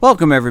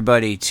Welcome,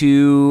 everybody,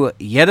 to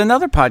yet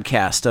another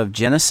podcast of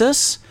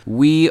Genesis.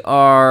 We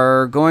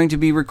are going to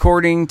be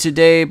recording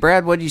today.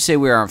 Brad, what did you say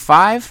we are on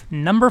 5?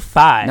 Number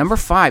 5. Number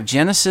 5,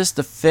 Genesis,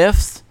 the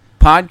 5th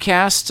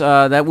podcast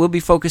that will be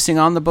focusing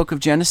on the book of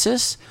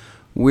Genesis.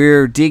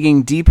 We're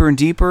digging deeper and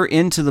deeper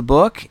into the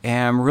book,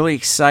 and I'm really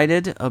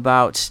excited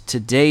about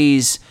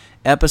today's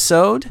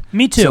episode.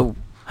 Me too. So,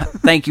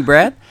 thank you,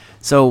 Brad.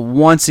 So,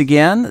 once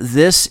again,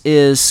 this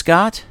is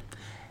Scott.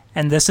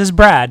 And this is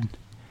Brad.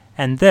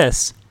 And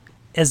this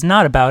is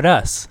not about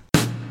us.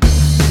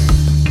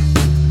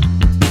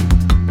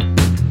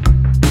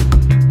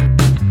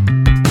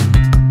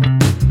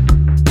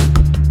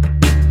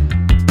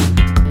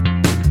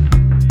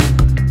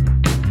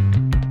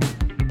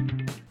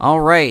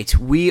 All right,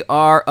 we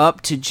are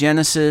up to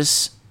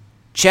Genesis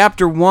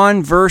chapter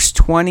 1, verse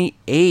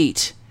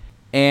 28.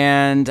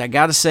 And I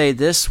got to say,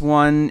 this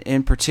one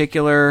in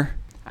particular,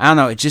 I don't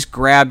know, it just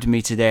grabbed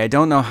me today. I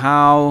don't know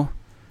how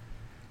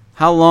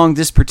long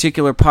this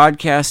particular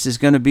podcast is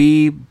going to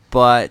be,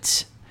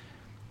 but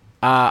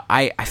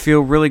I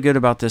feel really good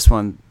about this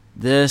one.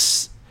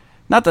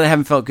 Not that I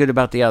haven't felt good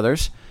about the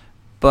others,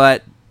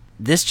 but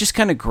this just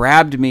kind of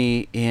grabbed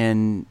me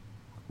in,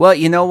 well,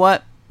 you know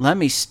what? Let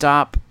me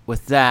stop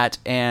with that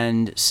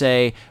and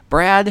say,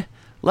 Brad,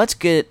 let's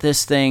get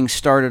this thing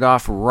started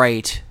off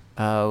right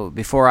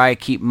before I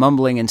keep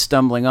mumbling and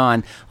stumbling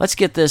on. Let's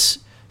get this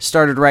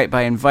started right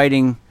by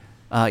inviting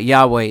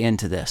Yahweh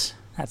into this.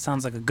 That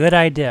sounds like a good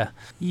idea.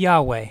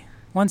 Yahweh,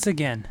 once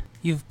again,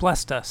 you've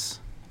blessed us.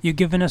 You've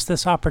given us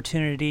this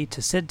opportunity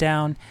to sit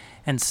down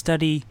and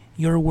study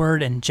your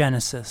word in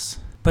Genesis.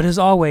 But as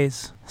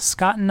always,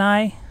 Scott and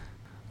I,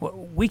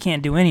 we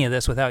can't do any of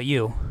this without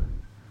you.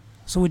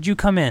 So would you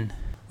come in?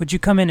 Would you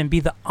come in and be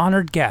the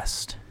honored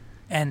guest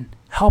and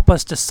help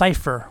us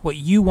decipher what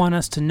you want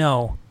us to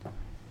know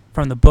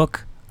from the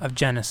book of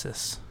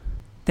Genesis?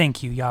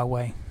 Thank you,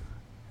 Yahweh.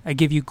 I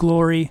give you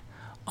glory,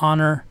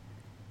 honor,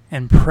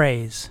 and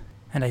praise,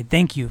 and I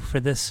thank you for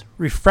this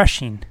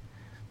refreshing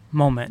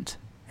moment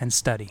and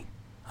study.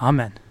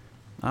 Amen.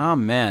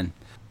 Amen.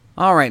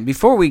 All right,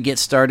 before we get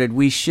started,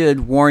 we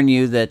should warn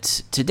you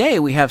that today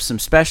we have some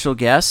special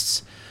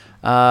guests,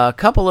 a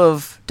couple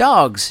of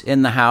dogs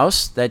in the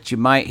house that you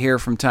might hear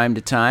from time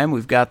to time.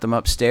 We've got them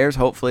upstairs.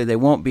 Hopefully they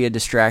won't be a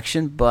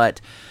distraction,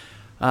 but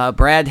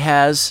Brad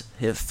has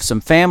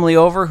some family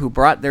over who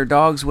brought their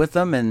dogs with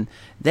them, and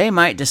they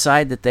might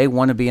decide that they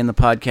want to be in the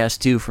podcast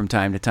too from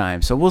time to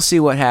time. So we'll see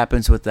what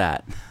happens with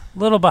that.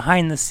 Little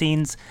behind the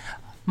scenes.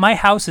 My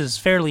house is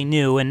fairly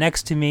new, and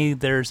next to me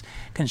there's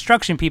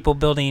construction people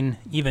building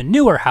even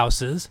newer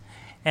houses,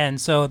 and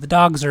so the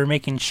dogs are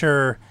making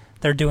sure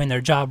they're doing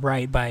their job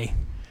right by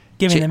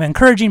giving them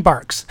encouraging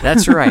barks.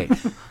 That's right.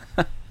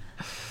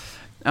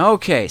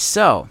 Okay,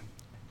 so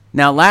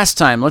now last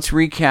time, let's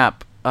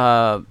recap.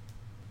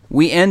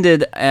 We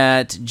ended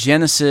at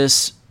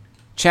Genesis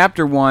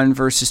chapter 1,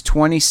 verses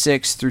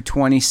 26 through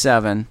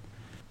 27.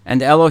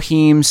 And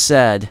Elohim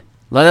said,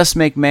 "Let us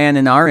make man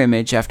in our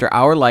image, after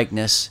our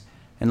likeness,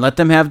 and let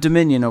them have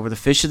dominion over the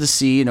fish of the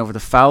sea, and over the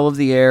fowl of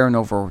the air, and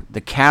over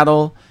the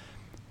cattle,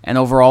 and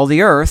over all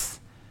the earth,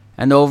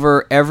 and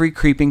over every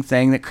creeping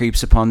thing that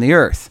creeps upon the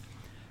earth.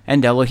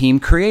 And Elohim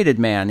created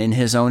man in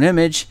his own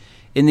image.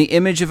 In the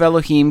image of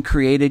Elohim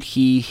created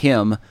he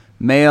him.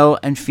 Male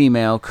and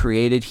female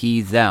created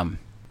he them."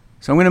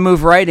 So I'm going to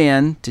move right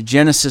in to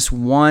Genesis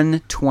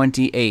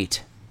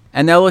 1:28.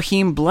 "And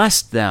Elohim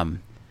blessed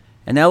them,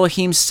 and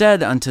Elohim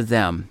said unto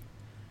them,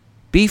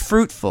 Be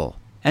fruitful,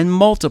 and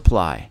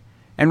multiply,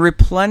 and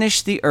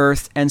replenish the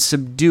earth, and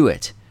subdue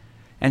it,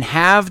 and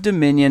have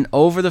dominion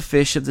over the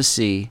fish of the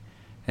sea,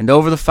 and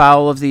over the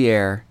fowl of the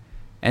air,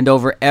 and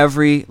over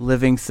every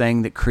living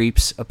thing that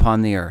creeps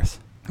upon the earth."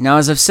 Now,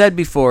 as I've said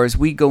before, as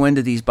we go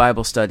into these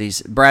Bible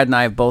studies, Brad and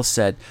I have both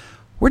said,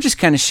 we're just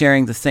kind of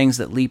sharing the things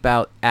that leap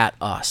out at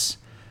us.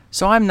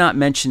 So I'm not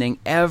mentioning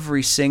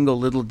every single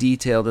little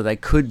detail that I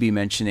could be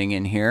mentioning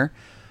in here,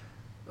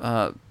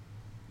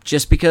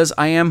 just because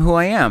I am who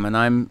I am, and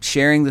I'm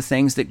sharing the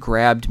things that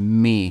grabbed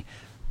me.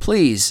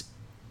 Please,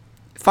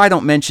 if I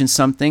don't mention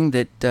something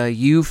that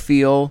you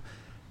feel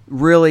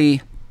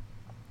really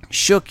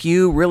shook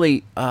you,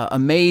 really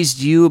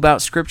amazed you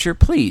about Scripture,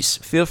 please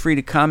feel free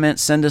to comment,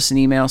 send us an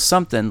email,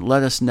 something,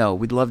 let us know.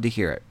 We'd love to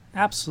hear it.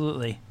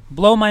 Absolutely.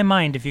 Blow my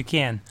mind if you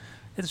can.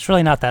 It's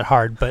really not that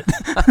hard, but...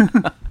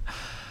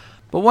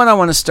 But what I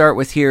want to start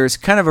with here is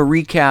kind of a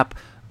recap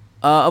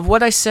of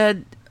what I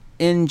said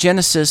in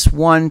Genesis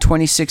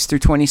 1:26 through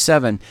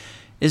 27.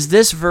 Is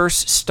this verse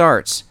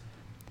starts,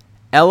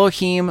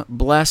 Elohim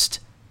blessed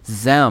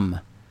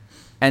them,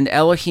 and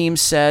Elohim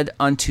said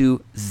unto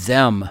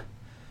them.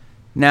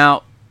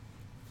 Now,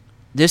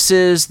 this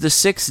is the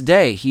 6th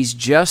day. He's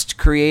just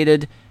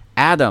created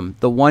Adam,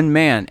 the one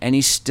man, and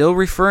he's still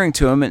referring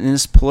to him in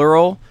his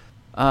plural.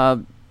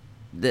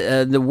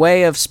 The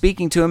way of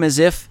speaking to him as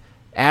if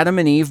Adam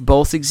and Eve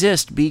both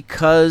exist,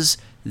 because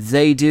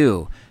they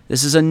do.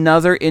 This is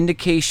another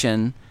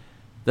indication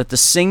that the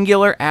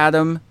singular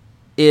Adam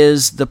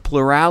is the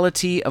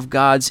plurality of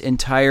God's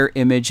entire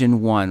image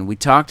in one. We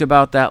talked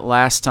about that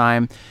last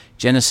time,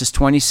 Genesis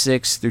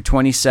 26 through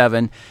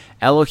 27.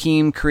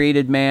 Elohim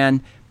created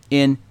man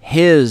in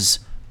his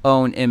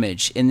own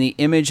image. In the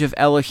image of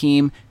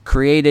Elohim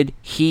created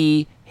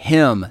he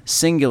him,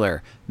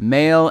 singular.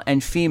 Male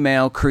and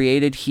female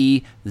created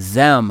he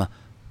them,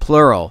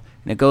 plural.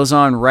 And it goes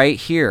on right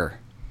here.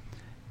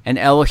 And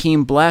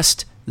Elohim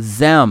blessed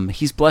them.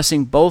 He's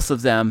blessing both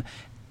of them,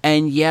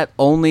 and yet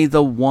only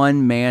the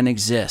one man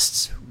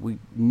exists. We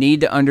need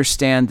to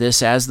understand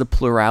this as the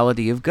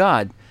plurality of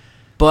God.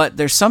 But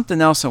there's something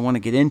else I want to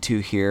get into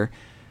here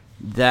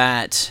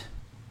that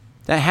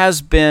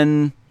has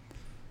been,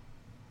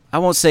 I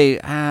won't say,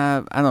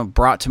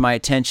 brought to my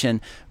attention,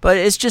 but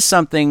it's just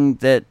something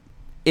that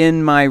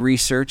in my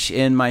research,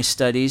 in my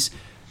studies,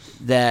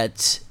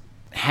 that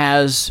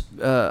has,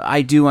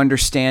 I do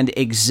understand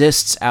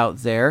exists out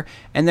there.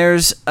 And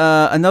there's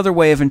another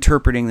way of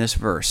interpreting this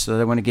verse that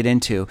I want to get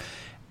into,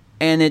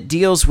 and it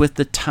deals with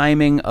the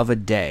timing of a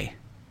day.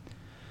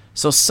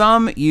 So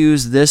some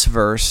use this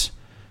verse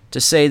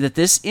to say that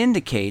this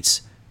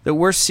indicates that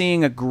we're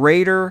seeing a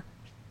greater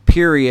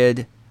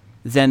period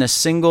than a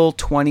single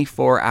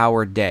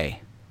 24-hour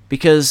day.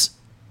 Because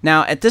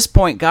now at this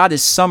point, God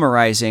is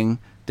summarizing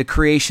the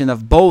creation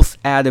of both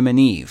Adam and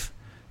Eve.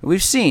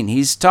 We've seen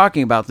he's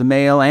talking about the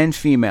male and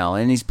female,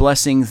 and he's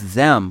blessing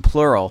them,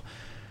 plural.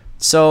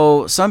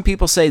 So some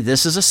people say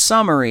this is a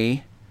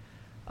summary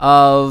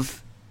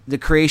of the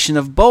creation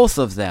of both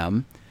of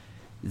them.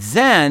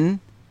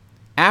 Then,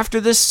 after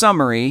this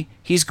summary,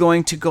 he's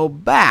going to go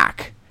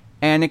back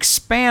and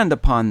expand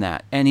upon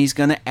that, and he's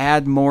going to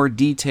add more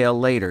detail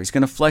later. He's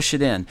going to flesh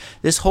it in.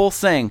 This whole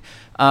thing,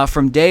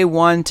 from day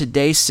 1 to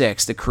day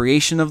 6, the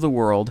creation of the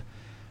world,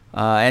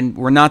 and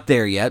we're not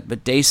there yet,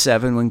 but day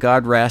 7, when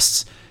God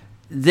rests,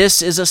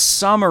 this is a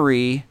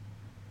summary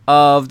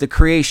of the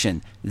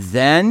creation.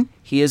 Then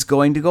he is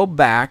going to go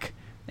back,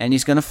 and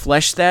he's going to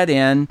flesh that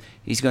in.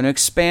 He's going to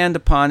expand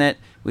upon it.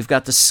 We've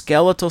got the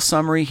skeletal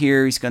summary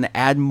here. He's going to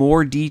add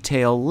more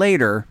detail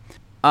later.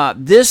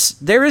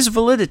 There is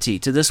validity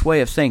to this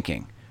way of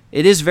thinking.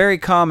 It is very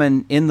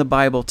common in the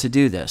Bible to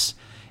do this.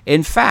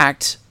 In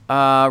fact,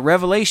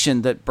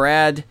 Revelation that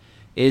Brad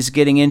is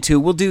getting into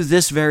will do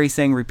this very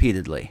thing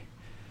repeatedly.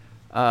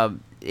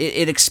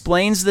 It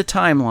explains the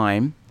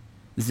timeline,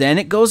 then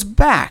it goes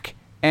back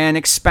and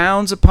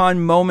expounds upon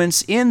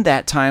moments in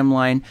that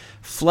timeline,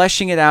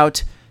 fleshing it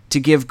out to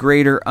give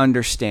greater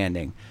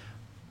understanding.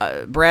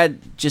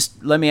 Brad,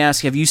 just let me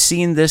ask, have you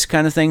seen this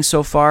kind of thing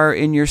so far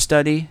in your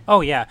study?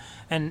 Oh, yeah.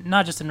 And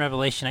not just in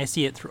Revelation. I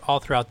see it all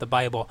throughout the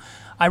Bible.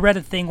 I read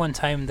a thing one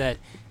time that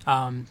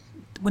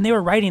when they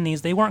were writing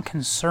these, they weren't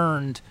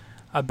concerned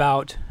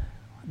about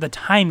the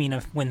timing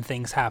of when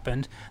things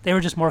happened. They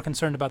were just more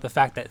concerned about the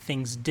fact that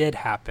things did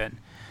happen.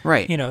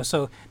 Right.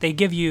 So they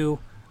give you,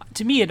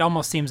 to me, it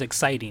almost seems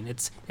exciting.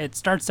 It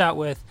starts out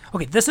with,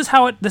 okay, this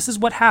is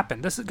what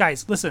happened.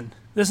 Guys, listen,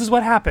 this is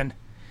what happened.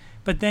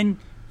 But then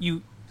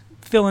you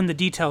fill in the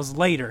details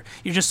later.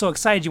 You're just so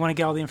excited you want to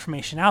get all the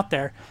information out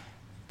there.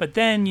 But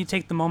then you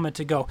take the moment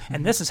to go,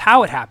 and this is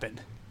how it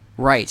happened.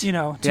 Right.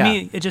 To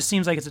me, it just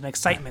seems like it's an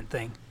excitement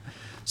thing.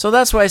 So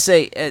that's why I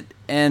say,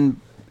 and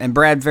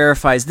Brad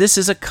verifies, this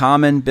is a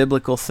common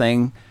biblical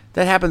thing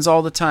that happens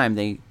all the time.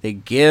 They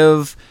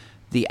give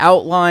the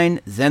outline,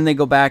 then they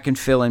go back and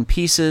fill in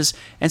pieces.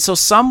 And so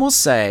some will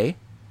say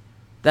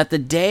that the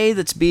day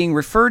that's being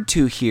referred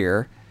to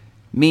here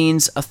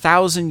means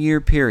 1,000-year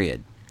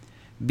period,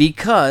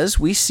 because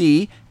we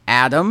see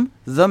Adam,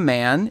 the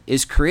man,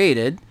 is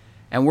created,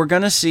 and we're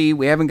going to see,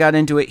 we haven't got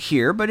into it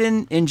here, but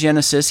in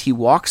Genesis, he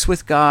walks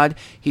with God.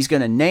 He's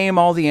going to name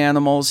all the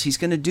animals. He's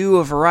going to do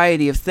a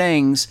variety of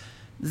things.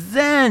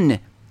 Then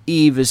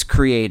Eve is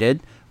created.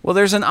 Well,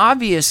 there's an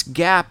obvious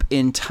gap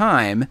in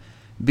time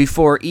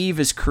before Eve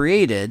is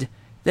created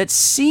that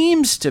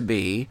seems to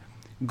be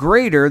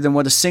greater than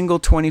what a single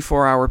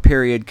 24-hour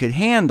period could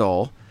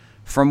handle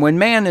from when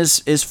man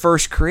is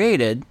first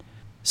created.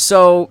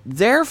 So,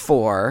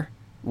 therefore,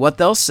 what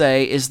they'll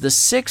say is the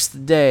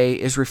 6th day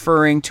is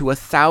referring to a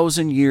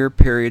 1,000-year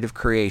period of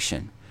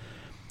creation.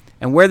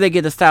 And where they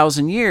get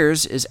 1,000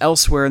 years is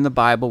elsewhere in the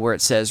Bible, where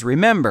it says,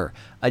 remember,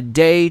 a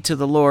day to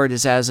the Lord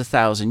is as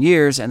 1,000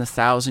 years, and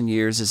 1,000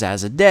 years is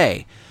as a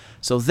day.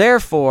 So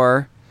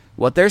therefore,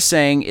 what they're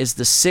saying is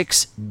the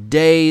 6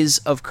 days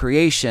of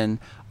creation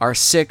are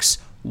 6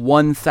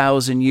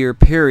 1,000-year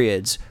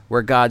periods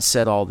where God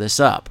set all this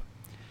up.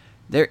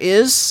 There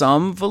is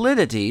some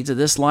validity to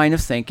this line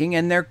of thinking,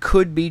 and there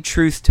could be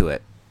truth to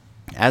it.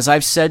 As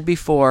I've said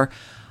before,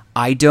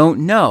 I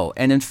don't know.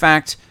 And in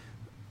fact,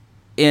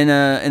 in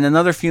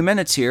another few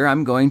minutes here,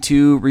 I'm going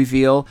to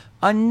reveal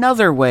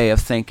another way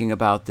of thinking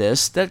about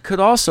this that could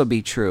also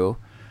be true.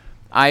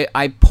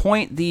 I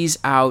point these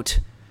out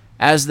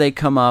as they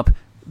come up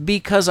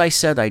because I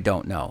said I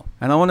don't know.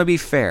 And I want to be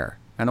fair.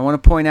 And I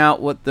want to point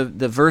out what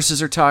the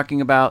verses are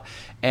talking about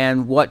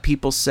and what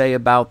people say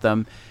about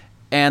them.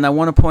 And I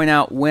want to point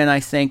out when I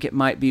think it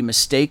might be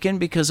mistaken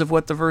because of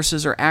what the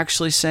verses are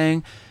actually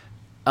saying.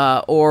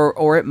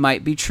 or it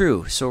might be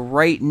true. So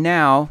right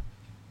now,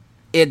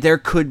 there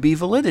could be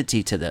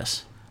validity to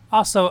this.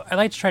 Also, I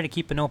like to try to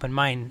keep an open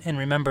mind and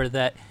remember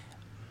that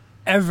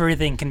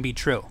everything can be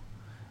true.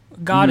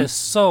 God is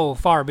so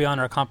far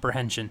beyond our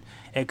comprehension.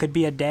 It could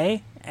be a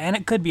day, and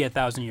it could be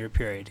 1,000-year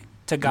period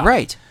to God.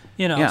 Right.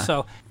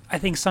 So I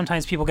think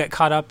sometimes people get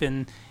caught up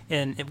in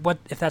what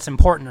if that's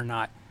important or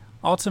not.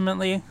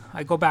 Ultimately,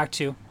 I go back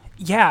to,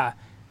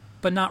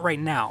 but not right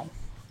now.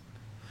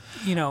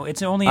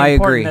 It's only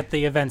important that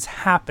the events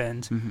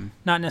happened,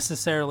 not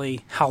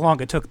necessarily how long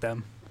it took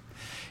them.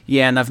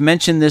 Yeah, and I've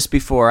mentioned this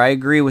before. I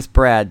agree with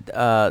Brad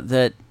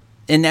that,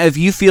 and if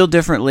you feel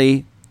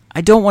differently, I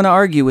don't want to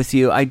argue with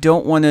you. I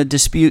don't want to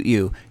dispute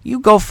you.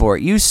 You go for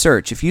it. You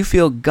search. If you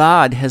feel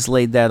God has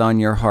laid that on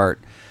your heart,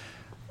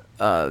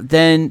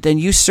 then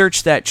you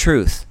search that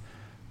truth.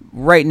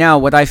 Right now,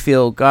 what I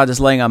feel God is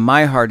laying on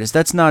my heart is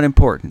that's not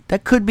important.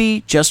 That could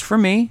be just for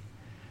me.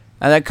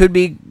 That could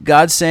be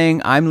God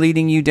saying, I'm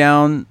leading you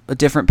down a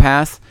different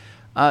path.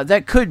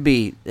 That could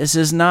be, this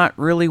is not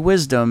really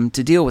wisdom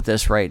to deal with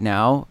this right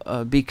now,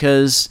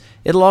 because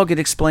it'll all get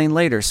explained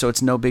later, so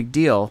it's no big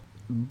deal.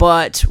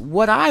 But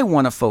what I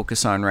want to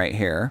focus on right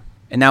here,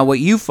 and now what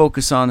you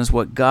focus on is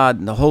what God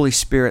and the Holy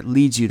Spirit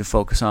leads you to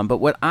focus on, but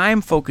what I'm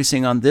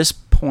focusing on this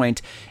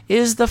point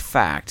is the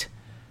fact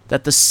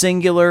that the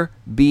singular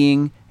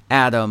being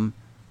Adam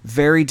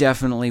very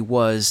definitely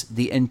was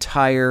the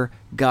entire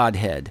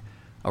Godhead,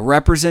 a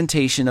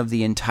representation of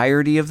the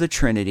entirety of the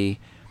Trinity.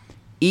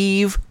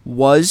 Eve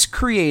was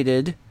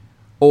created,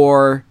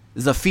 or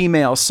the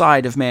female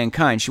side of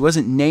mankind. She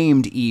wasn't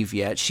named Eve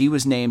yet. She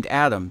was named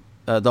Adam.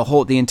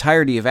 The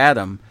entirety of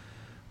Adam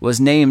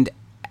was named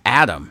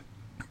Adam.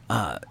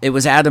 It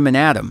was Adam and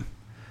Adam.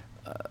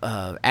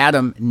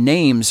 Adam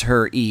names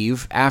her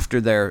Eve after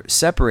they're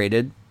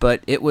separated,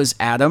 but it was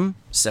Adam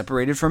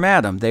separated from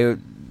Adam.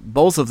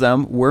 Both of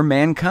them were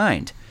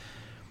mankind.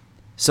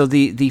 So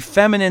the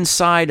feminine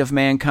side of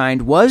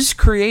mankind was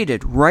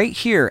created right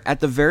here at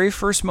the very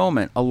first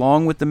moment,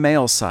 along with the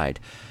male side.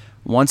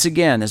 Once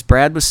again, as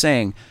Brad was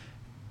saying,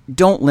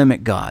 don't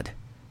limit God.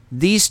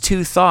 These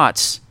two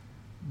thoughts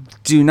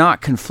do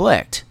not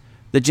conflict.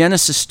 The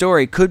Genesis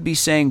story could be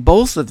saying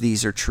both of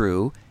these are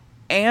true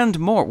and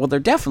more. Well, they're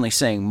definitely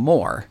saying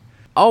more.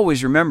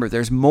 Always remember,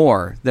 there's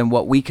more than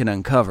what we can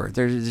uncover.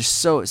 There's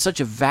such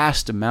a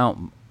vast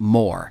amount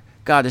more.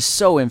 God is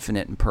so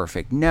infinite and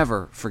perfect.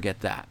 Never forget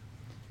that.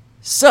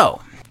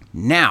 So,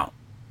 now,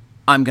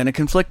 I'm going to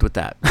conflict with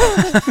that.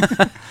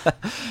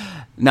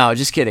 No,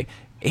 just kidding.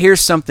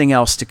 Here's something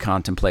else to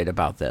contemplate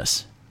about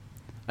this.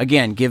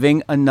 Again,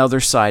 giving another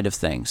side of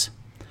things,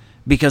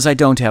 because I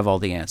don't have all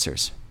the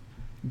answers.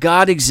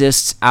 God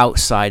exists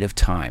outside of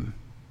time.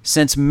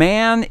 Since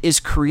man is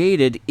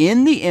created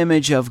in the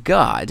image of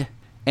God,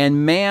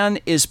 and man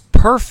is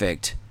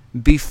perfect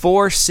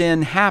before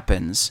sin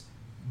happens,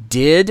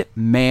 did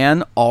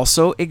man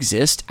also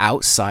exist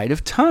outside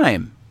of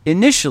time,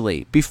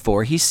 initially,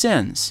 before he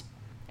sins?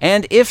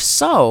 And if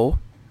so,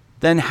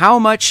 then how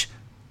much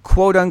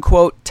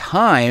quote-unquote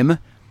time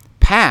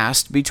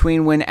passed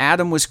between when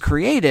Adam was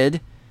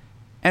created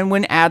and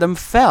when Adam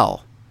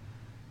fell?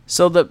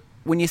 So that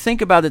when you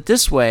think about it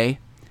this way,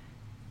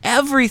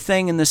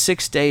 everything in the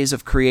 6 days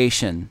of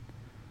creation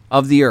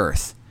of the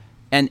earth,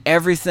 and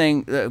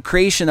everything,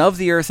 creation of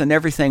the earth and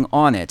everything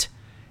on it,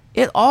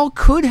 it all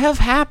could have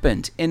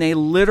happened in a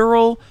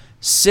literal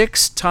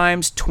 6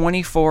 times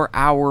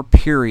 24-hour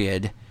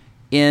period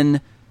in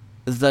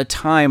the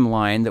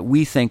timeline that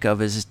we think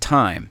of as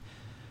time.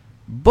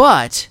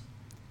 But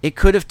it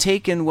could have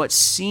taken what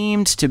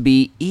seemed to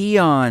be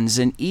eons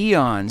and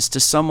eons to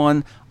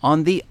someone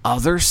on the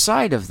other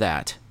side of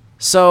that.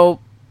 So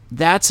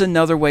that's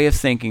another way of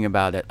thinking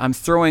about it. I'm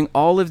throwing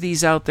all of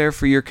these out there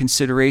for your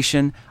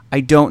consideration. I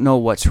don't know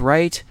what's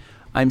right.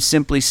 I'm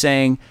simply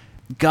saying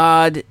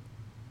God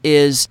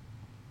is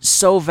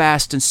so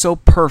vast and so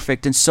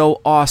perfect and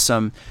so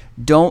awesome.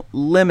 Don't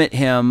limit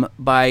him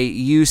by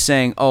you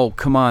saying, oh,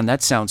 come on,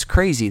 that sounds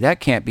crazy. That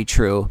can't be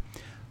true.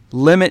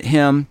 Limit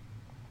him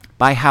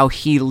by how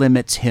he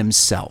limits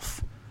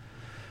himself.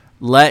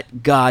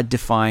 Let God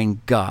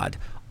define God.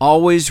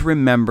 Always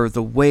remember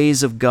the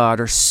ways of God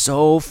are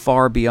so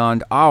far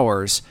beyond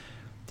ours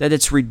that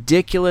it's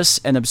ridiculous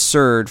and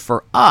absurd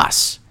for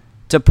us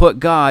to put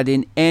God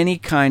in any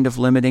kind of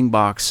limiting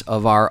box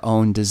of our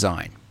own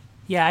design.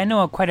 Yeah, I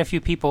know quite a few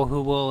people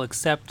who will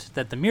accept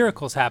that the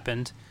miracles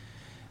happened,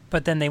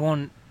 but then they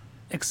won't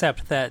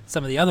accept that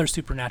some of the other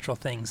supernatural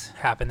things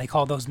happen. They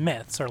call those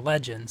myths or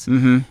legends.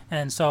 Mm-hmm.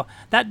 And so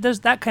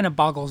that kind of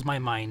boggles my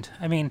mind.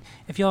 I mean,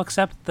 if you'll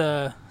accept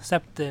the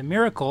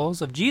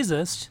miracles of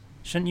Jesus,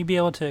 shouldn't you be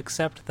able to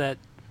accept that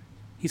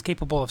he's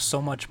capable of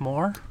so much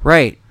more?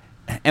 Right.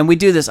 And we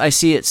do this. I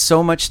see it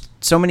so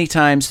many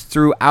times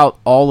throughout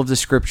all of the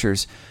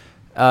scriptures.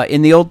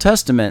 In the Old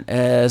Testament,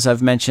 as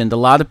I've mentioned, a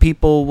lot of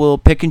people will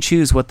pick and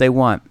choose what they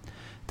want.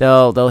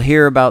 They'll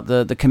hear about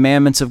the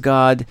commandments of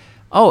God.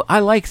 Oh, I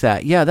like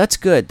that. Yeah, that's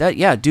good.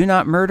 Do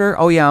not murder.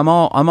 Oh yeah, I'm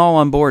all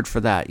on board for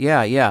that.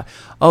 Yeah.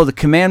 Oh, the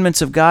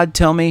commandments of God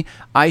tell me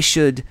I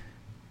should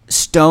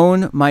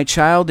stone my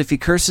child if he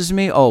curses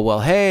me? Oh,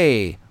 well,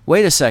 hey,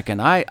 wait a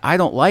second. I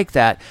don't like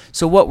that.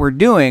 So what we're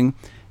doing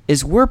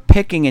is we're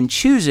picking and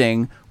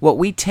choosing what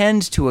we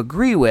tend to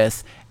agree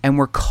with, and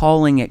we're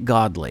calling it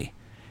godly.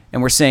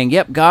 And we're saying,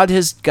 yep, God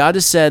has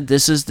said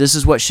this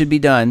is what should be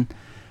done,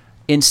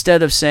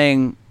 instead of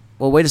saying,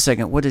 well, wait a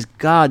second, what does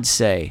God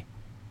say?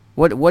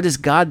 What does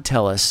God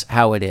tell us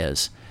how it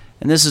is?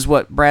 And this is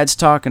what Brad's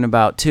talking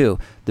about too.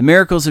 The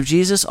miracles of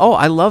Jesus, oh,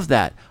 I love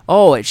that.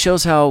 Oh, it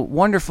shows how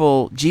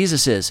wonderful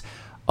Jesus is.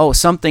 Oh,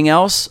 something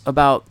else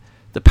about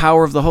the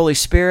power of the Holy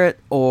Spirit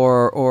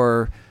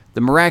or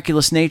the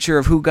miraculous nature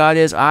of who God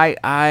is,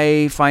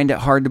 I find it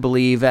hard to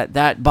believe.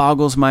 That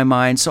boggles my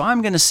mind. So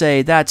I'm going to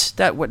say that's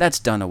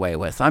done away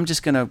with. I'm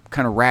just going to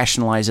kind of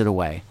rationalize it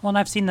away. Well, and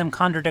I've seen them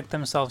contradict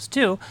themselves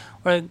too,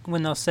 or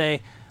when they'll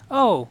say,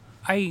 oh,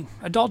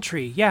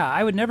 adultery, yeah,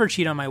 I would never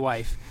cheat on my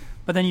wife.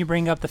 But then you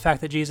bring up the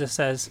fact that Jesus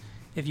says,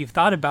 if you've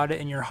thought about it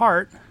in your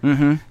heart,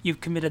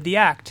 you've committed the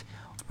act.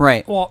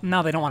 Right. Well,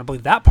 now they don't want to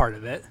believe that part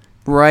of it.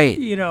 Right.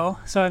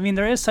 So I mean,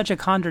 there is such a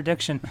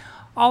contradiction.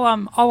 All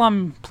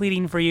I'm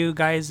pleading for you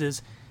guys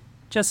is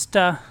just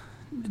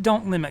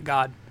don't limit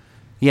God.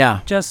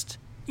 Yeah. Just,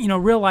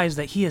 realize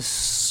that he is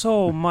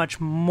so much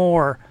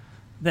more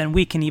than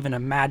we can even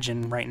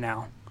imagine right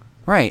now.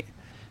 Right.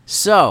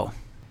 So,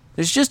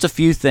 there's just a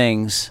few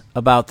things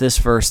about this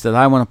verse that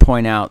I want to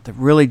point out that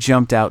really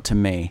jumped out to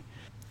me.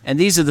 And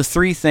these are the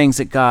three things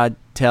that God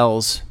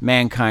tells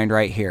mankind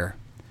right here.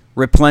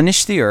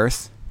 Replenish the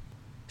earth,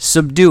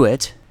 subdue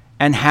it,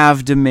 and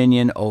have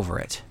dominion over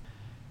it.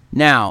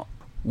 Now,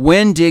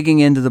 when digging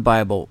into the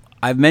Bible,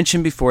 I've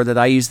mentioned before that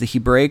I use the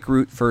Hebraic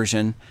root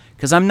version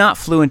because I'm not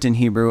fluent in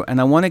Hebrew,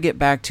 and I want to get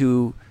back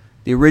to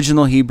the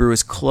original Hebrew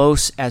as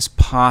close as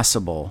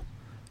possible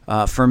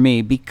for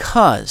me,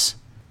 because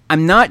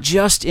I'm not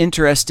just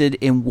interested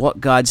in what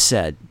God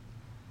said.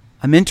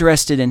 I'm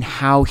interested in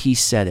how he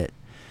said it,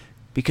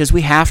 because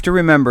we have to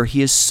remember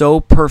he is so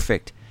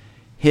perfect.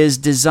 His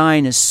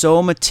design is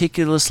so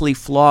meticulously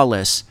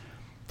flawless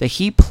that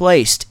he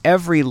placed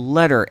every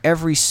letter,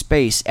 every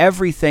space,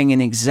 everything in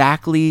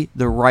exactly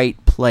the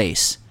right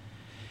place.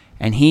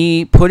 And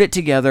he put it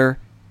together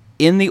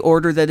in the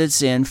order that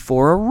it's in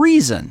for a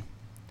reason.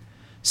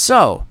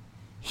 So,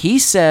 he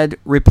said,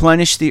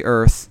 replenish the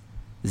earth,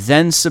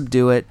 then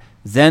subdue it,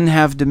 then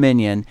have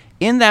dominion,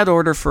 in that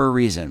order for a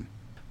reason.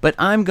 But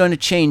I'm going to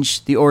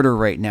change the order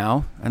right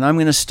now, and I'm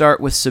going to start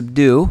with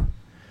subdue.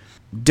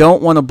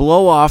 Don't want to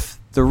blow off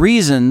the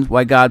reason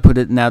why God put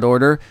it in that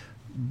order,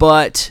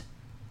 but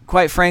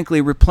quite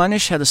frankly,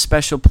 replenish had a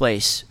special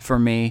place for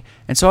me,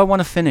 and so I want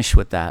to finish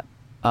with that.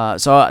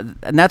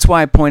 And that's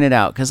why I pointed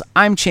out, because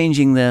I'm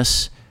changing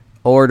this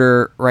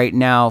order right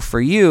now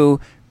for you,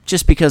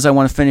 just because I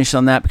want to finish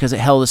on that, because it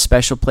held a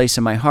special place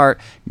in my heart,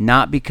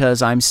 not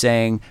because I'm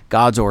saying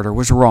God's order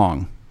was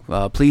wrong.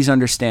 Please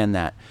understand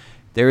that.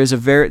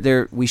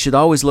 We should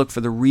always look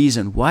for the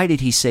reason. Why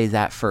did he say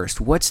that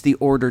first? What's the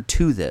order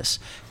to this?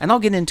 And I'll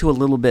get into a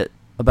little bit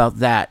about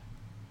that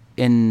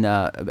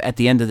at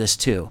the end of this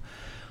too.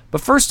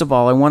 But first of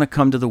all, I want to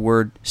come to the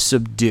word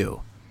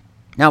subdue.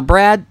 Now,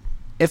 Brad,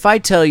 if I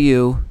tell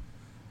you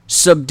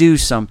subdue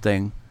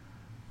something,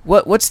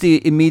 what's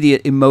the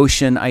immediate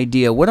emotion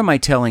idea? What am I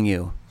telling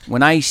you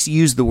when I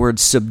use the word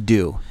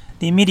subdue?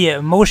 The immediate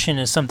emotion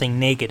is something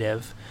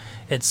negative.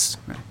 It's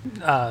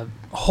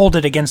hold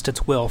it against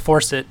its will,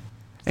 force it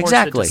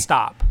to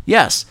stop.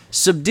 Yes,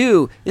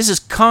 subdue. This is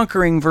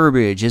conquering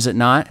verbiage, is it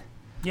not?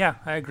 Yeah,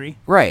 I agree.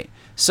 Right.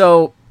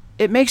 So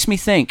it makes me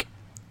think.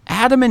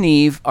 Adam and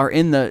Eve are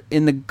in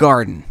the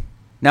garden.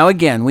 Now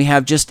again, we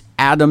have just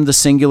Adam, the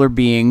singular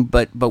being,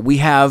 but we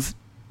have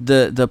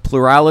the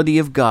plurality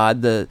of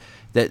God, the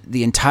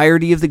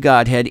entirety of the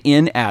Godhead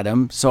in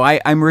Adam. So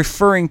I'm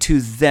referring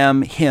to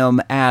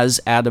him as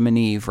Adam and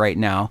Eve right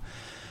now.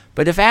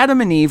 But if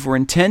Adam and Eve were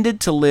intended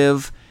to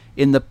live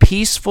in the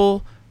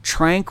peaceful,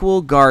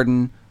 tranquil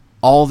garden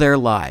all their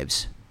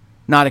lives,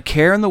 not a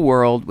care in the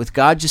world, with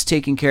God just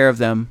taking care of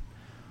them,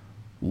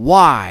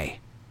 why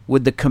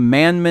would the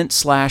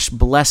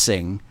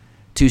commandment/blessing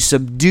to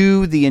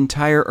subdue the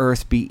entire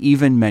earth be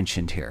even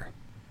mentioned here?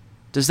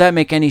 Does that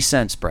make any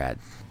sense, Brad?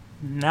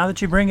 Now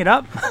that you bring it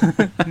up,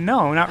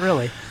 no, not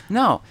really.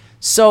 No.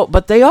 So,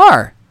 but they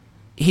are.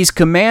 He's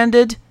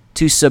commanded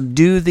to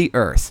subdue the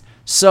earth.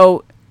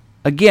 So,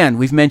 again,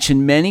 we've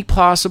mentioned many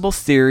possible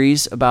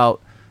theories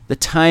about the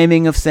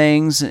timing of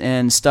things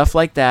and stuff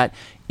like that.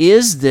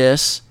 Is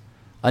this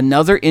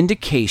another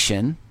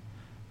indication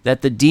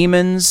that the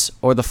demons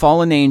or the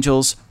fallen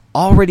angels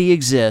already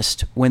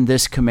exist when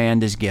this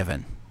command is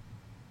given?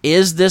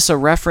 Is this a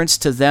reference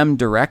to them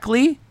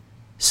directly?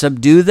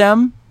 Subdue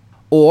them?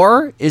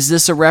 Or is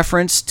this a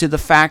reference to the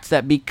fact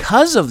that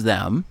because of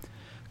them,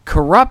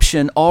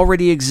 corruption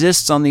already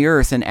exists on the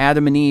earth and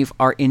Adam and Eve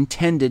are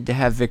intended to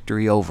have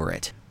victory over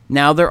it?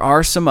 Now, there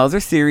are some other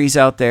theories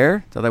out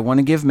there that I want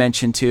to give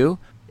mention to.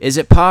 Is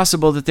it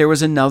possible that there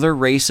was another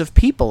race of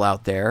people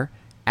out there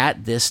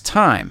at this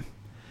time?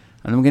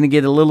 And I'm going to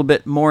get a little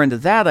bit more into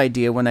that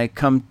idea when I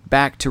come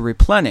back to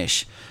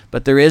replenish.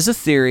 But there is a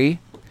theory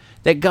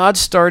that God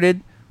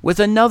started with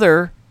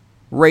another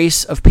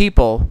race of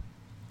people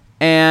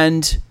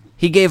and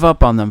he gave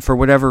up on them for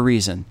whatever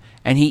reason.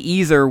 And he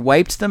either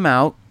wiped them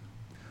out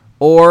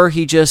or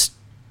he just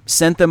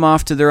sent them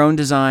off to their own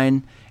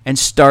design and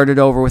started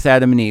over with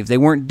Adam and Eve. They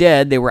weren't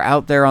dead. They were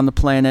out there on the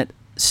planet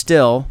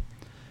still.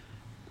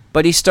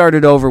 But he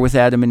started over with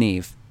Adam and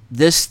Eve.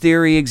 This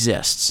theory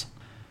exists.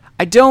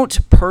 I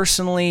don't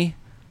personally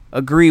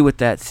agree with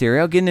that theory.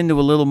 I'll get into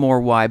a little more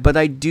why. But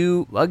I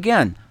do,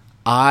 again,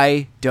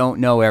 I don't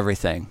know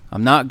everything.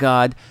 I'm not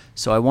God,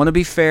 so I want to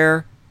be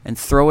fair and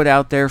throw it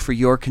out there for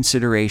your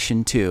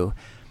consideration too.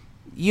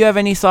 You have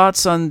any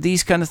thoughts on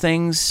these kind of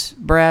things,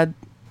 Brad?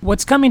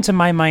 What's coming to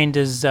my mind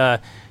is,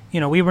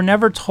 we were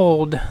never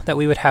told that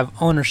we would have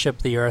ownership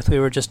of the earth. We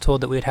were just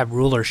told that we would have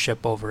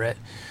rulership over it.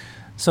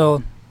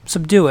 So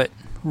subdue it,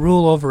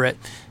 rule over it.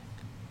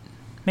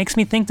 Makes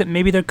me think that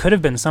maybe there could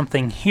have been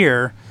something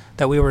here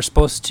that we were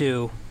supposed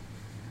to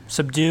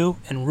subdue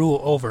and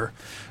rule over.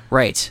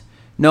 Right.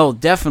 No,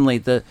 definitely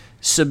the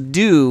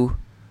subdue,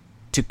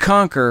 to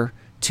conquer,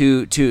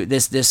 to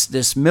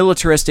this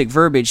militaristic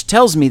verbiage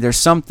tells me there's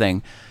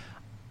something.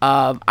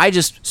 I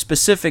just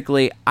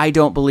specifically, I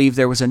don't believe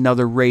there was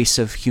another race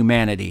of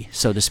humanity,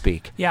 so to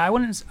speak. Yeah,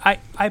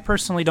 I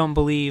personally don't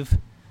believe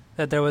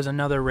that there was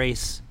another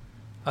race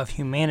of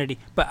humanity,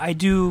 but I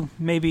do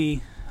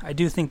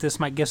think this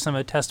might give some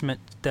a testament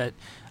that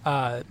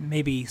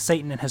maybe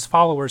Satan and his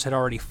followers had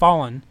already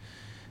fallen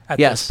at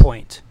this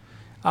point.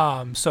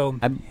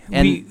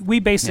 We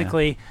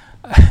basically,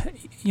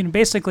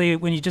 basically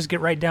when you just get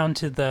right down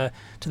to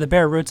the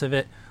bare roots of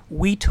it,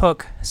 we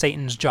took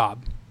Satan's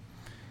job.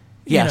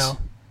 Yes.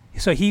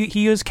 So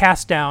he was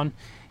cast down.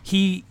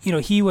 He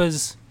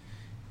was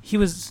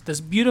this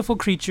beautiful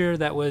creature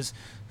that was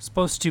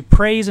supposed to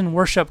praise and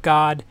worship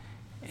God,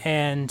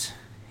 and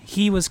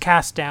he was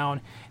cast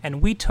down,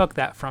 and we took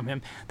that from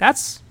him.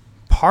 That's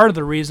part of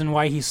the reason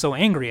why he's so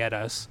angry at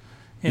us.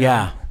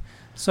 Yeah.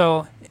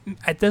 So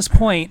at this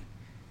point,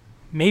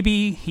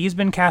 maybe he's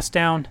been cast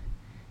down,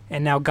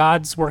 and now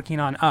God's working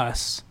on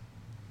us,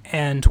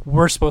 and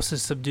we're supposed to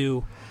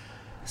subdue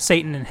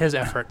Satan and his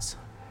efforts.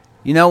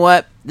 You know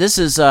what? This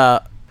is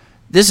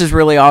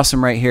really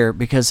awesome right here,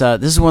 because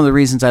this is one of the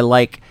reasons I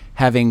like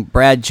having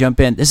Brad jump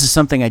in. This is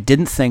something I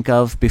didn't think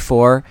of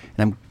before,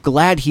 and I'm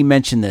glad he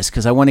mentioned this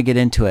because I want to get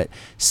into it.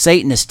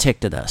 Satan is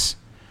ticked at us.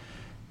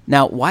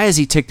 Now, why is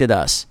he ticked at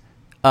us?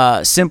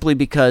 Simply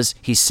because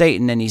he's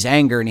Satan and he's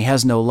anger and he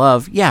has no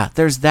love. Yeah,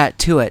 there's that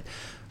to it.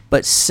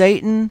 But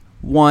Satan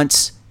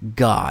wants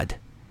God.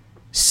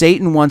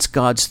 Satan wants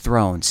God's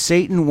throne.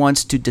 Satan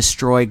wants to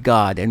destroy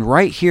God. And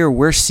right here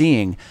we're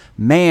seeing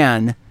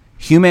man,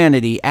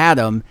 humanity,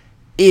 Adam,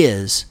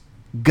 is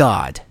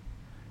God.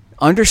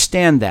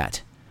 Understand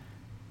that.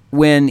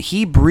 When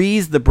he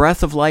breathed the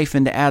breath of life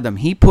into Adam,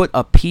 he put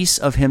a piece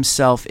of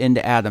himself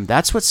into Adam.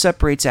 That's what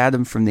separates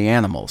Adam from the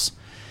animals.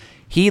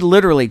 He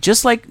literally,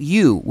 just like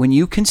you, when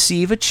you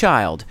conceive a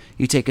child,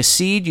 you take a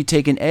seed, you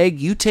take an egg,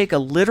 you take a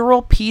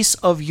literal piece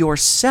of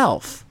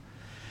yourself.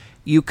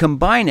 You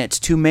combine it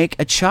to make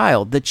a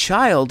child. The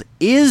child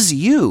is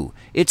you.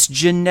 It's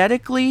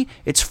genetically,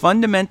 it's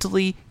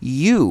fundamentally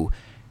you.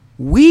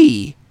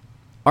 We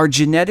are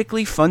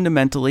genetically,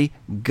 fundamentally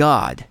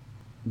God.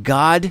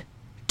 God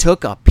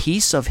took a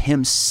piece of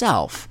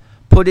himself,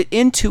 put it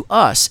into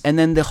us, and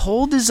then the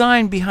whole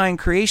design behind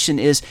creation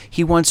is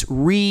he wants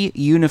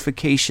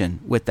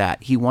reunification with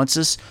that. He wants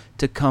us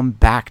to come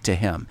back to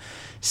him.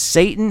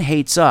 Satan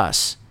hates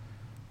us.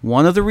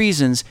 One of the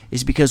reasons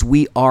is because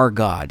we are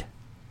God.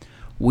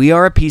 We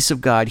are a piece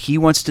of God. He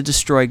wants to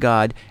destroy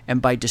God,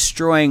 and by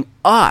destroying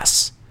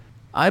us,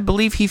 I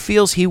believe he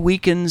feels he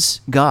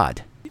weakens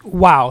God.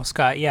 Wow,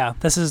 Scott, yeah.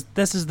 This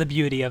is the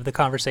beauty of the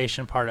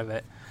conversation part of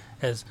it.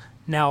 Is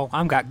now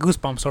I've got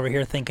goosebumps over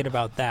here thinking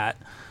about that.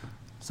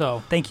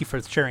 So thank you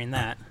for sharing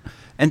that.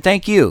 And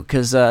thank you,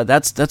 because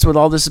that's what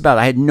all this is about.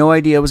 I had no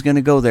idea I was going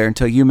to go there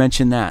until you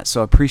mentioned that,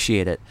 so I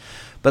appreciate it.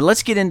 But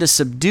let's get into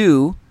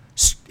subdue.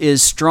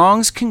 Is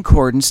Strong's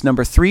Concordance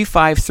number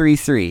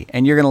 3533,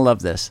 and you're going to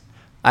love this.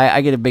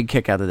 I get a big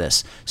kick out of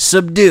this.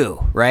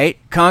 Subdue, right?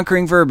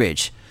 Conquering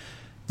verbiage.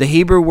 The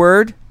Hebrew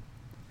word,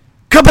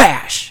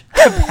 kabash.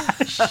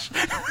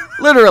 Kabash.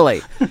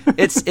 Literally.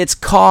 It's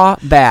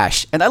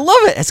kabash. And I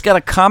love it. It's got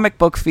a comic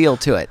book feel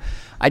to it.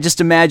 I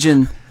just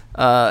imagine,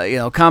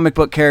 comic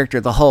book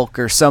character, the Hulk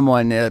or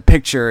someone, a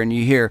picture, and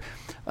you hear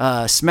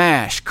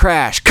smash,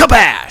 crash,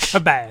 kabash.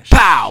 Kabash.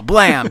 Pow,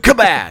 blam,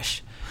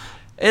 kabash.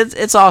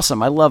 It's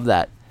awesome. I love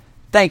that.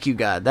 Thank you,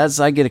 God.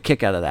 I get a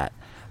kick out of that.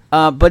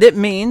 But it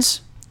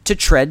means to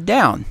tread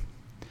down.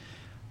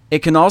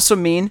 It can also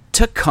mean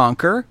to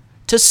conquer,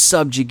 to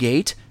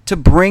subjugate, to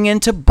bring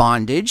into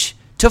bondage,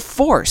 to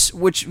force,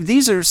 which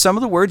these are some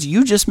of the words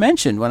you just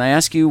mentioned when I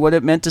asked you what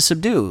it meant to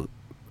subdue.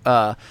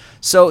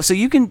 So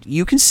you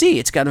can see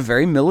it's got a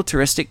very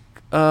militaristic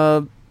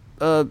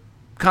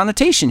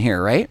connotation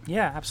here, right?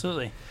 Yeah,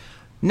 absolutely.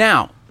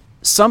 Now,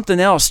 something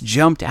else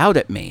jumped out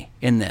at me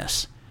in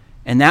this,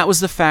 and that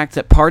was the fact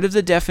that part of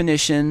the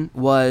definition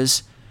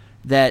was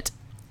that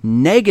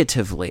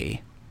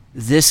negatively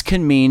this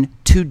can mean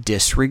to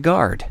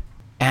disregard.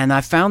 And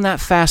I found that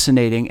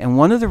fascinating. And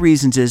one of the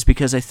reasons is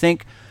because I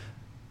think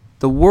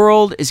the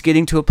world is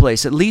getting to a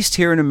place, at least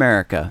here in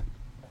America.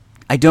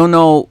 I don't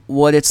know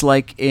what it's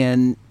like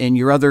in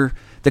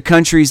the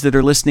countries that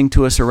are listening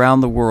to us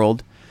around the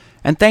world.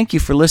 And thank you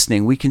for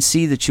listening. We can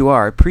see that you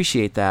are. I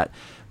appreciate that.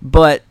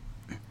 But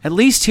at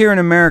least here in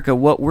America,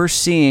 what we're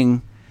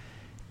seeing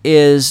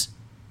is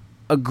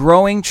a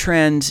growing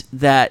trend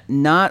that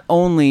not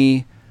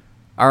only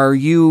are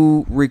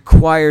you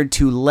required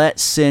to let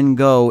sin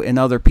go in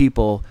other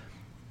people,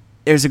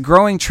 there's a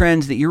growing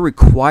trend that you're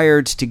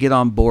required to get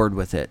on board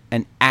with it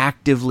and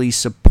actively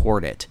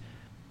support it.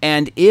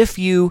 And if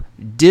you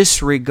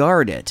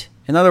disregard it,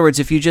 in other words,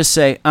 if you just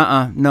say,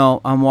 no,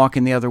 I'm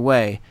walking the other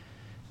way,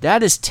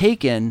 that is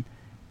taken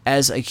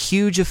as a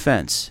huge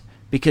offense,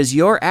 because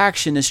your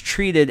action is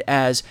treated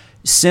as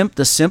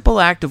the simple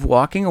act of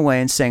walking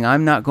away and saying,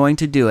 I'm not going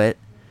to do it,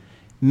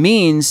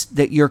 means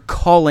that you're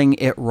calling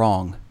it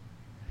wrong.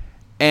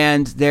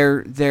 And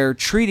they're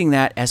treating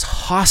that as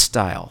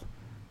hostile.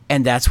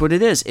 And that's what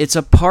it is. It's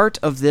a part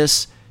of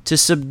this to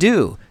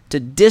subdue. To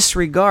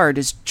disregard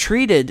is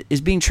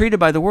being treated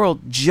by the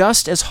world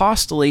just as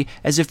hostilely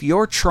as if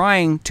you're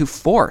trying to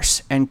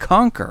force and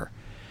conquer.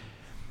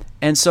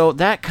 And so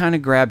that kind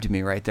of grabbed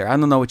me right there. I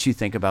don't know what you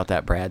think about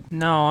that, Brad.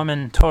 No, I'm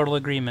in total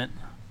agreement.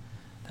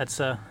 It's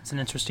an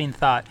interesting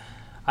thought.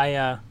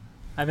 I've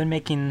been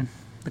making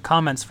the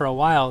comments for a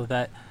while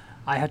that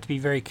I have to be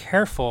very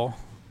careful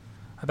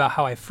about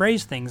how I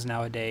phrase things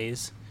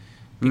nowadays,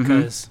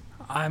 because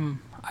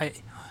I'm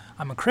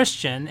a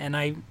Christian, and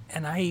I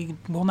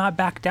will not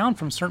back down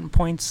from certain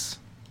points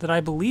that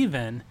I believe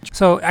in.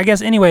 So I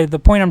guess anyway, the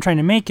point I'm trying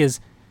to make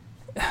is,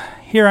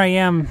 here I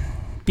am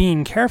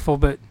being careful,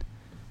 but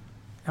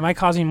am I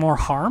causing more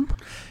harm?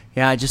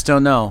 Yeah, I just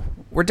don't know.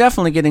 We're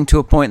definitely getting to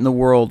a point in the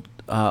world,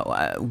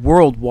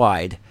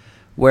 worldwide,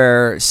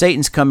 where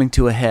Satan's coming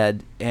to a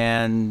head,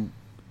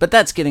 but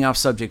that's getting off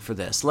subject for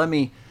this.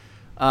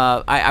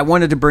 I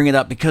wanted to bring it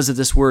up because of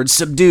this word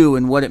subdue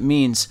and what it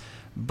means,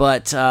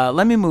 but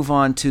let me move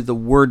on to the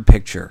word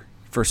picture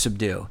for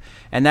subdue,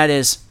 and that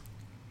is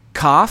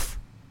kaf,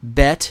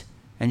 bet,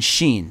 and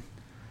sheen.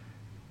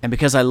 And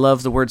because I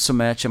love the word so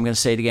much, I'm going to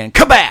say it again,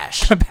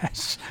 kabash!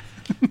 Kabash.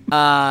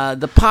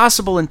 The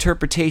possible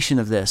interpretation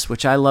of this,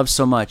 which I love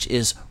so much,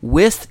 is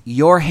with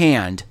your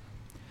hand,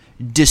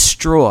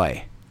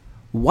 destroy,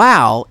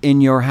 while in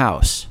your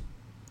house.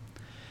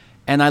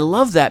 And I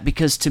love that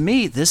because to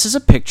me, this is a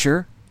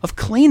picture of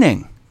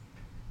cleaning.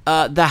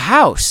 The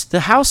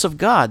house of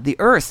God, the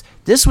earth,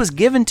 this was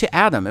given to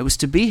Adam. It was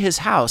to be his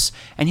house,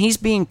 and he's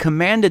being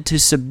commanded to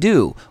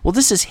subdue. Well,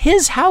 this is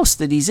his house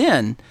that he's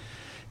in.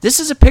 This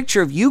is a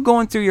picture of you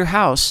going through your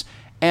house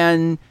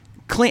and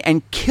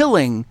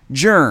killing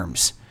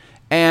germs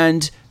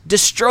and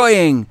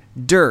destroying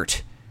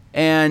dirt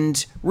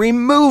and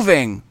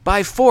removing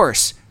by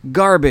force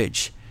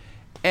garbage.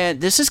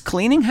 And this is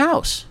cleaning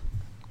house.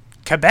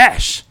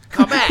 Kabash.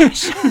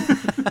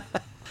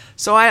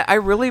 So I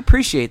really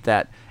appreciate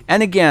that.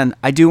 And again,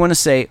 I do want to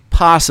say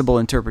possible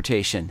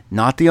interpretation,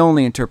 not the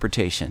only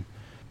interpretation.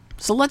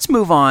 So let's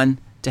move on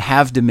to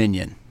have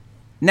dominion.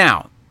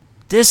 Now,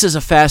 this is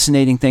a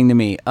fascinating thing to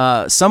me.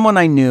 Someone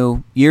I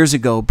knew years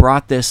ago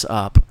brought this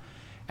up,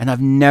 and I've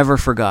never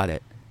forgot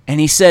it. And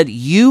he said,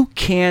 you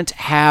can't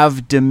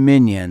have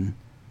dominion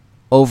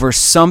over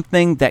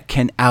something that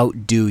can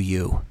outdo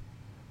you.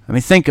 I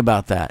mean, think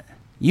about that.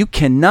 You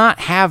cannot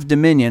have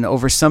dominion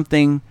over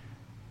something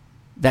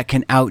that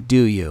can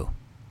outdo you.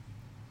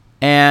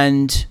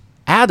 And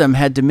Adam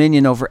had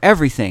dominion over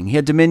everything. He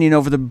had dominion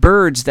over the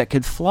birds that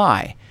could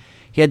fly.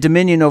 He had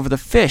dominion over the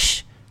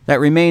fish that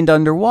remained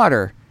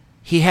underwater.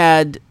 He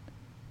had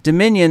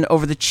dominion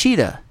over the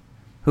cheetah,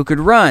 who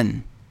could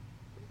run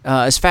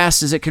as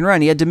fast as it can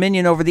run. He had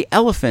dominion over the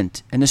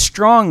elephant, and as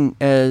strong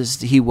as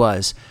he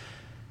was.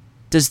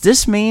 Does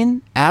this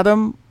mean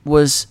Adam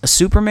was a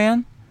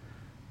Superman?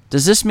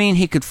 Does this mean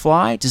he could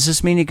fly? Does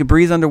this mean he could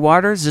breathe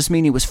underwater? Does this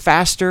mean he was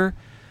faster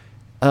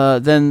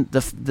than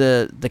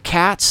the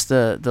cats,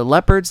 the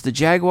leopards, the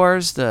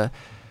jaguars, the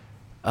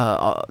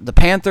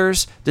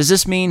panthers? Does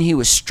this mean he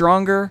was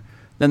stronger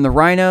than the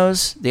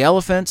rhinos, the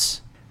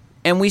elephants?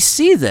 And we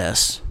see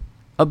this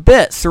a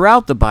bit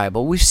throughout the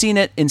Bible. We've seen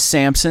it in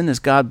Samson as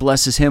God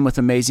blesses him with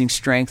amazing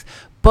strength.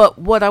 But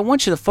what I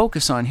want you to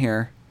focus on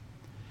here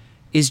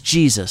is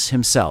Jesus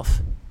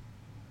himself.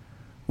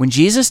 When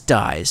Jesus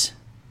dies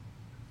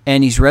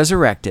and he's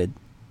resurrected,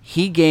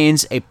 he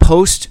gains a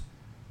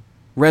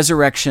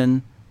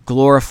post-resurrection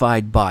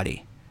glorified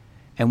body.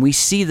 And we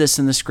see this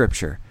in the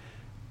scripture.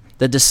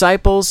 The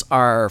disciples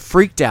are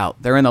freaked out.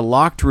 They're in a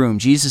locked room.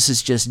 Jesus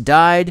has just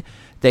died.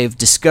 They've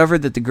discovered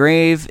that the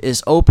grave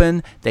is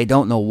open. They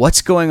don't know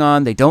what's going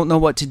on. They don't know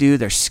what to do.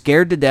 They're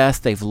scared to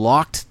death. They've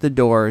locked the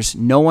doors.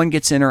 No one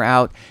gets in or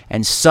out.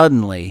 And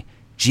suddenly,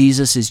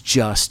 Jesus is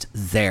just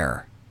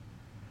there.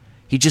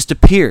 He just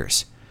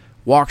appears,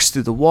 walks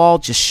through the wall,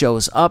 just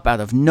shows up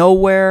out of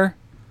nowhere.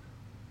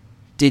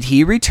 Did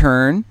he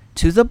return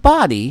to the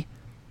body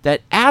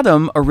that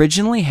Adam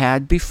originally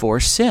had before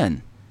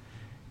sin.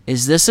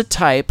 Is this a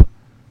type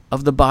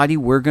of the body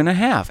we're going to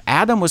have?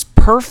 Adam was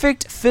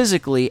perfect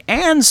physically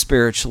and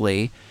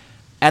spiritually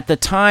at the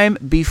time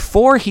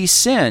before he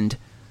sinned.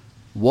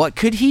 What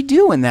could he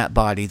do in that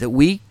body that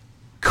we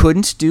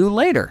couldn't do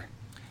later?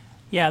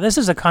 Yeah, this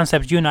is a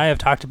concept you and I have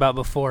talked about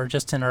before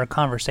just in our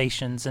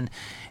conversations, and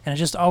it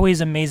just always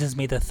amazes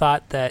me the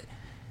thought that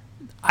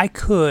I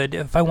could,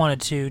 if I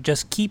wanted to,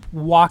 just keep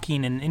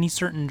walking in any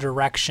certain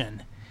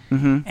direction.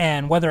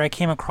 And whether I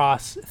came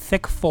across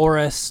thick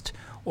forest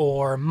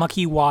or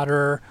mucky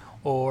water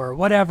or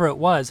whatever it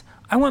was,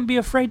 I wouldn't be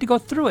afraid to go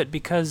through it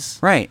because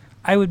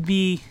I would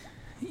be,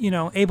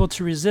 able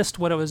to resist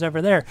what was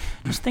ever there.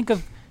 Just think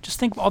of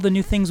all the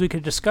new things we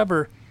could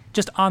discover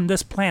just on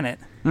this planet.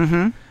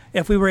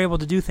 If we were able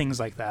to do things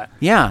like that.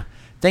 Yeah.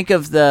 Think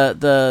of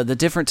the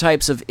different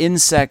types of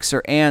insects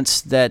or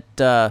ants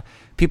that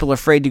people are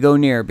afraid to go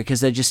near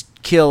because they just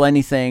kill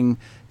anything.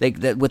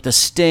 That with the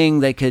sting,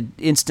 they could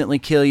instantly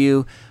kill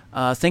you.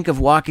 Think of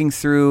walking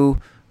through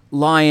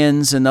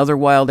lions and other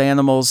wild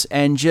animals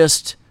and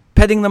just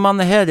petting them on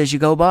the head as you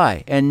go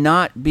by and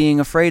not being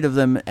afraid of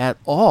them at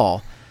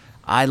all.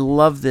 I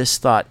love this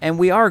thought. And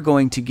we are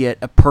going to get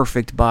a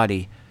perfect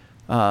body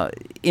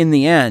in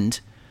the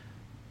end.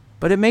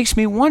 But it makes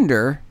me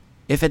wonder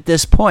if at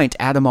this point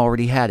Adam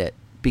already had it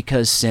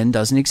because sin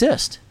doesn't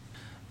exist.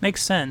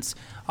 Makes sense.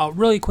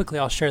 Really quickly,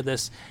 I'll share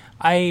this.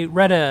 I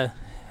read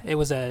it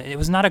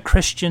was not a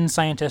Christian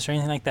scientist or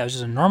anything like that. It was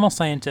just a normal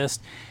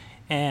scientist,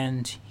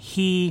 and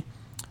he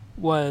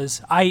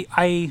was,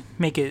 I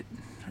make it,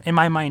 in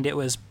my mind, it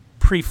was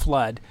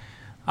pre-flood,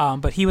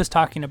 but he was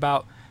talking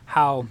about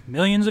how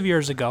millions of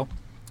years ago,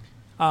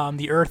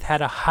 the Earth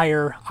had a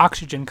higher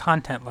oxygen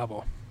content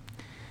level.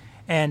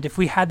 And if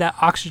we had that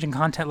oxygen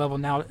content level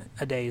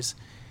nowadays,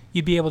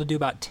 you'd be able to do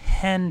about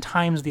 10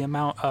 times the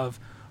amount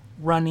of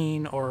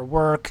running or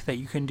work that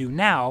you can do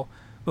now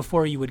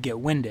before you would get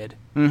winded.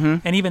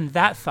 And even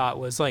that thought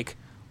was like,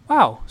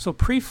 wow, so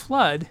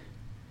pre-flood,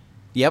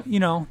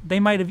 they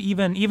might have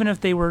even if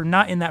they were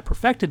not in that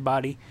perfected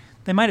body,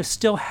 they might have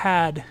still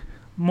had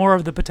more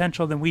of the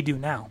potential than we do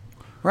now.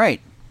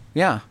 Right,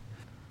 yeah.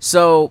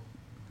 So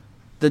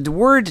the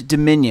word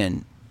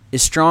dominion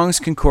is Strong's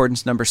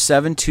Concordance number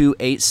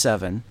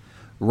 7287,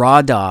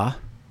 radah,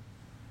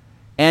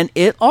 and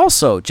it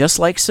also, just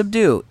like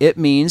subdue, it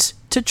means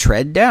to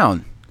tread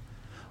down.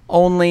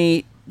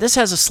 Only this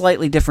has a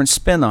slightly different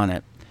spin on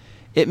it.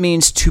 It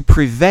means to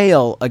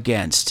prevail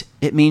against,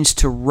 it means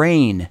to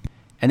reign,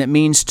 and it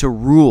means to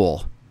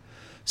rule.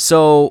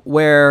 So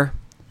where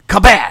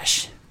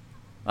kabash,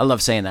 I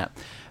love saying that,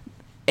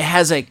 it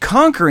has a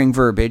conquering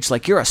verbiage,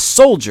 like you're a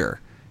soldier,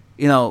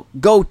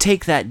 go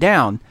take that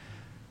down.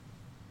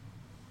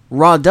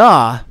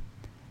 Radah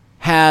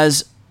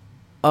has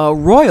a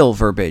royal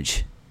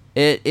verbiage.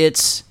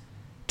 It's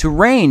to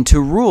reign, to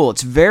rule.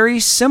 It's very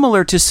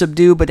similar to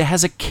subdue, but it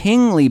has a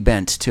kingly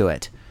bent to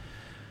it.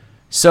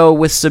 So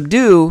with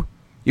subdue,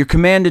 you're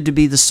commanded to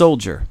be the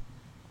soldier.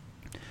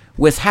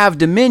 With have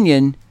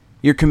dominion,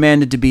 you're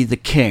commanded to be the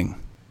king.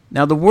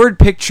 Now the word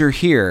picture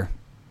here,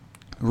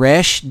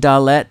 resh,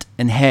 dalet,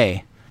 and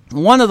he,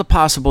 one of the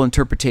possible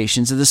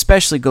interpretations that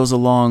especially goes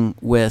along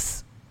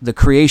with the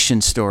creation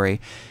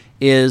story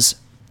is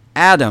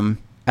Adam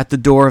at the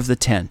door of the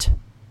tent.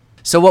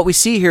 So what we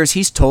see here is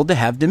he's told to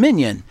have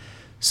dominion.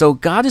 So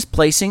God is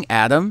placing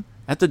Adam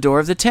at the door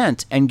of the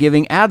tent and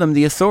giving Adam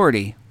the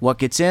authority. What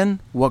gets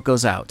in, what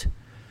goes out.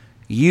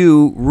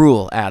 You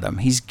rule, Adam.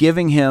 He's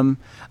giving him,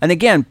 and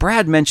again,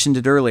 Brad mentioned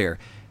it earlier,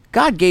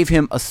 God gave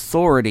him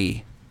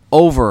authority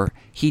over,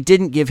 he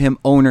didn't give him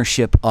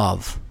ownership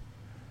of.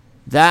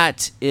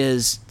 That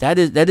is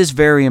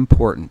very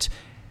important.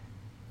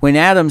 When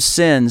Adam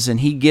sins and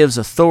he gives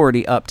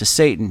authority up to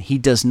Satan, he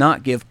does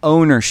not give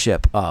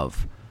ownership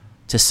of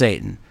to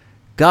Satan.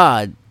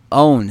 God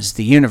owns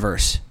the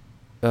universe,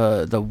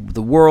 the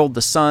world,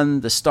 the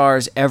sun, the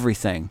stars,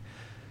 everything.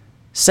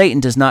 Satan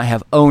does not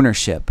have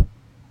ownership,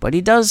 but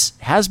he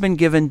has been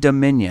given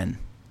dominion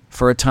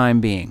for a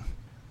time being.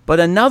 But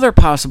another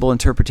possible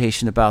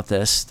interpretation about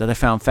this that I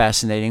found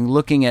fascinating,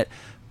 looking at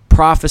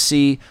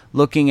prophecy,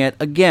 looking at,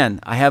 again,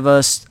 I have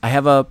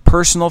a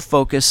personal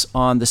focus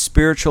on the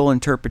spiritual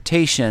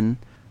interpretation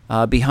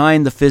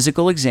behind the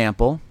physical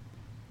example,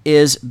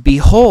 is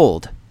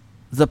behold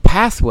the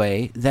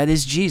pathway that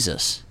is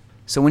Jesus.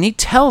 So when he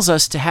tells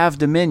us to have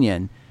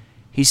dominion,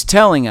 he's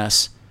telling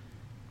us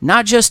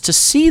not just to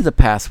see the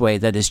pathway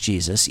that is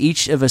Jesus,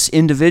 each of us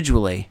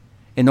individually,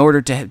 in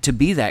order to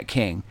be that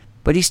king,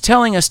 but he's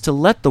telling us to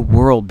let the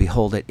world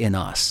behold it in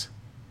us.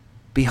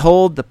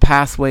 Behold the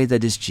pathway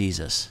that is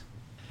Jesus.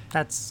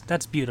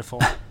 That's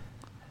beautiful.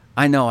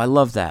 I know, I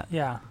love that.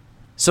 Yeah.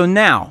 So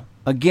now,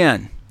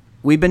 again,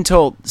 we've been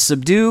told,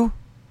 subdue,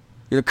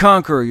 you're the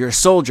conqueror, you're a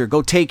soldier,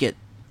 go take it.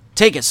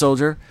 Take it,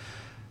 soldier.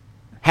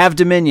 Have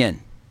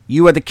dominion.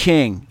 You are the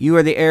king. You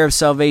are the heir of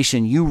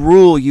salvation. You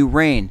rule, you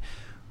reign.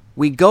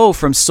 We go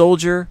from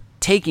soldier,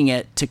 taking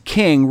it, to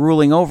king,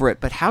 ruling over it.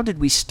 But how did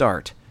we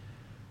start?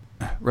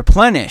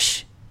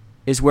 Replenish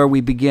is where we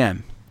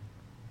begin.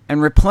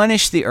 and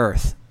replenish the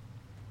earth.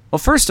 Well,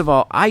 first of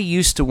all, I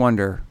used to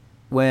wonder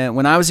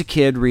when I was a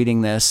kid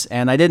reading this,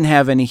 and I didn't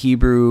have any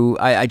Hebrew.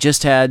 I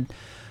just had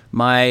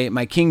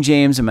my King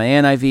James and my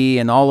NIV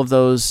and all of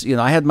those.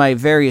 I had my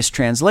various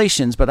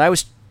translations, but I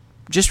was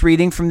just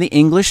reading from the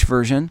English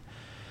version.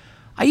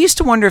 I used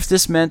to wonder if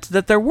this meant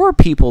that there were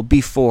people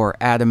before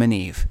Adam and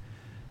Eve.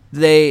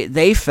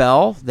 They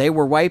fell, they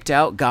were wiped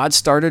out, God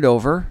started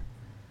over.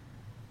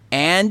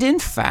 And in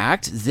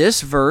fact,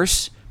 this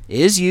verse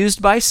is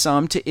used by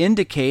some to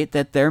indicate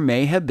that there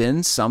may have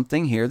been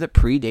something here that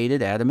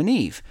predated Adam and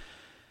Eve.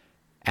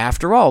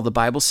 After all, the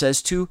Bible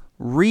says to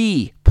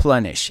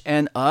replenish,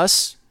 and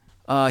us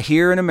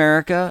here in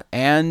America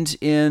and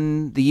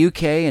in the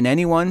UK and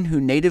anyone who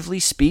natively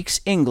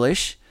speaks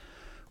English,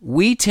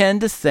 we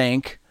tend to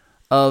think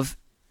of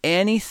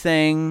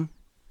anything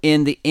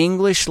in the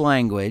English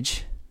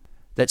language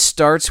that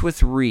starts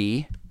with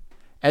re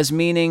as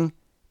meaning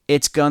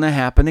it's going to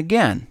happen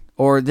again,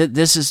 or that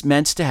this is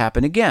meant to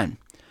happen again.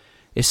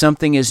 If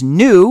something is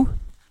new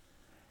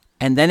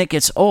and then it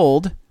gets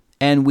old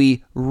and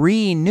we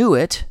renew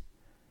it,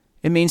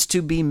 it means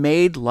to be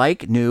made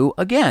like new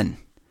again.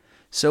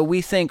 So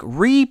we think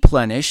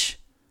replenish,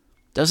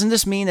 doesn't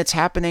this mean it's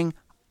happening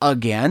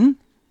again?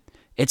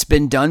 It's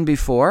been done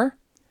before?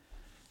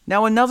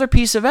 Now, another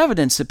piece of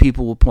evidence that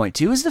people will point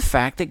to is the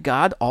fact that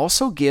God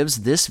also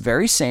gives this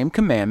very same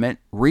commandment,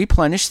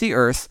 replenish the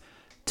earth,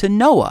 to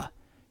Noah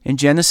in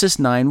Genesis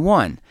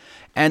 9:1.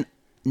 And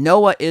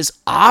Noah is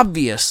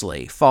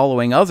obviously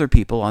following other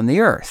people on the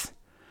earth.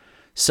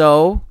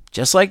 So,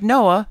 just like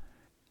Noah,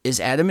 is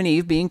Adam and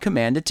Eve being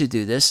commanded to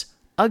do this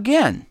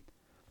again?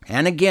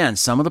 And again,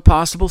 some of the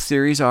possible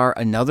theories are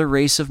another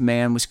race of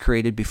man was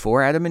created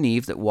before Adam and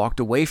Eve that walked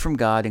away from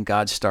God and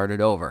God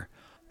started over.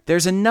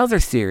 There's another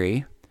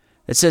theory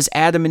that says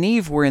Adam and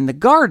Eve were in the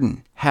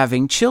garden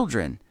having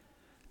children.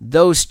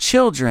 Those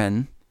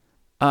children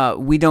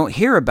we don't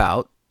hear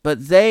about,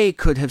 but they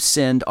could have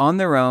sinned on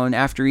their own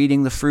after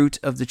eating the fruit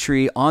of the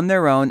tree on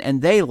their own,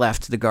 and they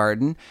left the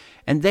garden,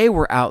 and they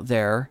were out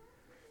there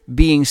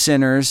being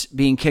sinners,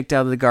 being kicked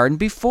out of the garden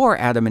before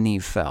Adam and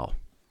Eve fell.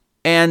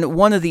 And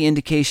one of the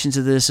indications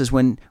of this is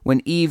when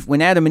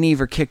Adam and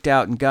Eve are kicked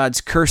out and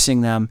God's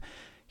cursing them,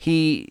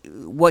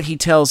 what he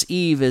tells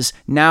Eve is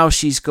now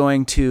she's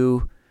going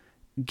to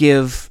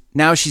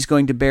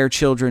bear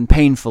children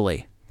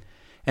painfully.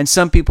 And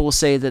some people will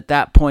say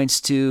that points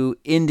to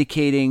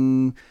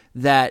indicating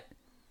that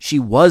she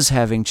was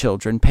having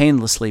children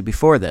painlessly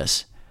before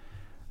this.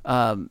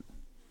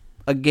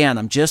 Again,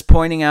 I'm just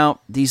pointing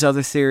out these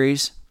other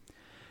theories.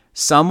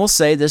 Some will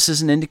say this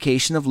is an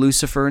indication of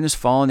Lucifer and his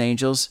fallen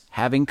angels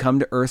having come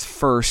to earth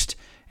first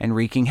and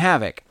wreaking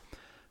havoc.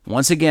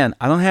 Once again,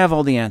 I don't have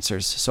all the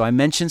answers, so I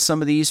mentioned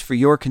some of these for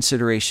your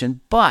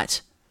consideration,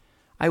 but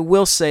I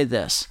will say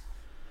this.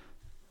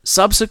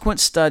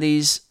 Subsequent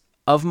studies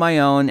of my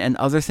own and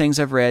other things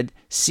I've read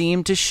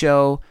seem to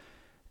show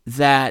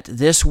that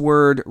this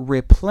word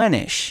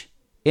replenish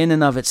in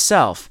and of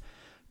itself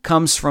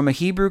comes from a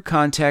Hebrew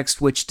context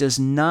which does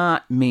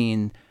not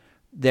mean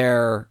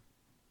they're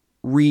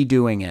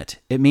redoing it.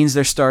 It means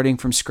they're starting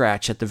from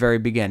scratch at the very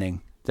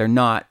beginning. They're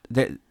not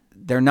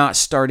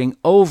starting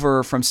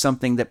over from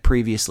something that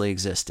previously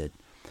existed.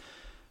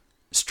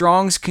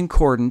 Strong's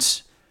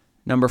Concordance,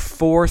 number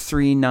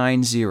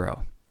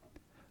 4390.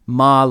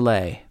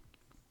 Male.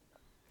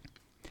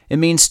 It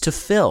means to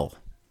fill.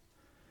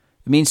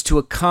 It means to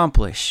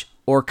accomplish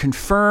or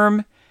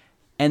confirm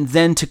and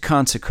then to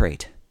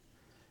consecrate.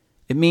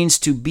 It means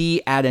to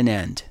be at an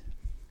end.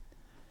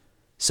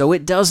 So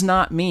it does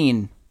not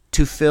mean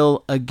to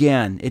fill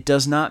again. It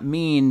does not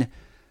mean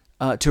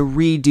to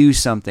redo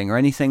something or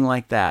anything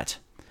like that.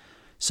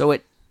 So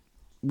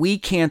we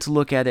can't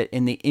look at it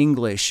in the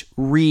English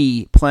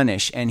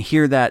replenish and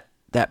hear that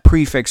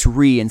prefix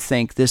re and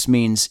think this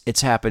means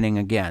it's happening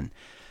again.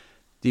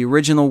 The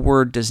original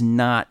word does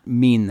not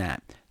mean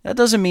that. That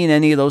doesn't mean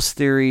any of those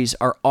theories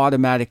are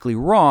automatically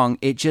wrong.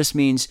 It just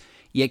means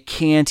you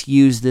can't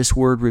use this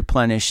word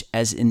replenish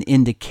as an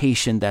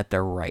indication that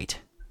they're right.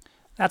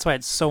 That's why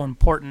it's so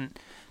important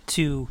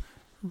to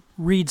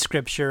read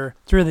Scripture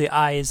through the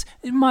eyes,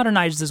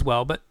 modernized as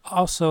well, but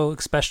also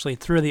especially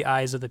through the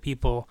eyes of the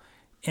people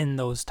in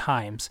those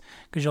times,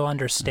 because you'll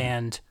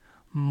understand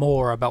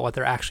more about what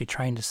they're actually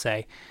trying to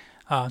say.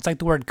 It's like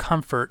the word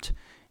comfort.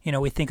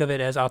 We think of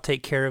it as I'll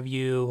take care of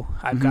you,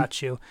 I've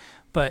got you,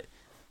 but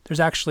there's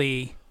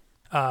actually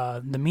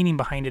the meaning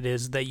behind it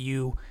is that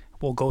you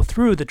will go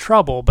through the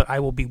trouble, but I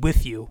will be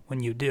with you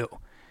when you do.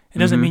 It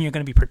doesn't mean you're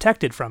going to be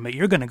protected from it.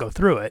 You're going to go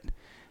through it.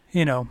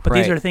 But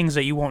right. These are things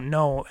that you won't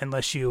know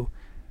unless you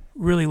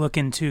really look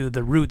into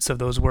the roots of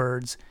those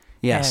words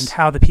and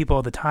how the people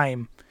of the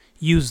time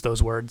use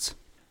those words.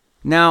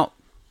 Now,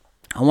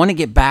 I want to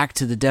get back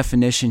to the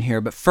definition here,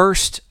 but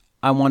first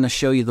I want to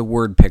show you the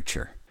word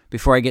picture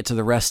before I get to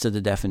the rest of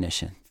the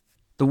definition.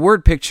 The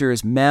word picture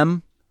is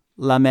Mem,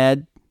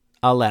 Lamed,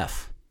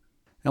 Aleph.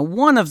 Now,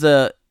 one of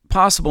the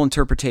possible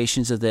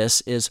interpretations of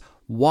this is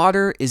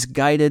water is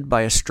guided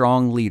by a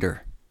strong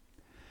leader.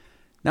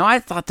 Now, I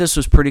thought this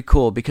was pretty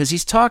cool because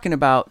he's telling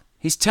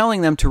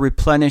them to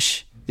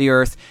replenish the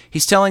earth.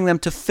 He's telling them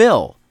to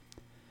fill.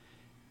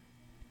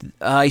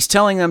 He's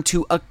telling them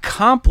to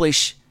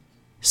accomplish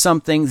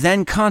something,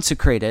 then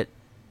consecrate it.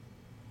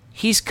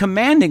 He's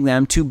commanding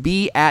them to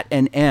be at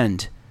an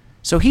end.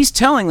 So he's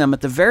telling them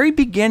at the very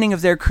beginning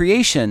of their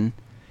creation,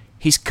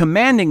 he's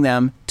commanding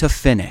them to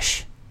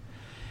finish.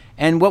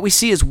 And what we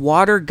see is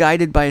water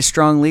guided by a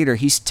strong leader.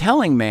 He's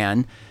telling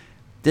man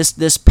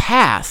this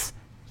path,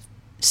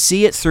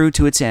 see it through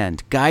to its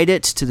end. Guide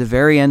it to the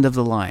very end of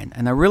the line.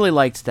 And I really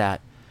liked that.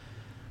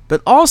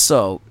 But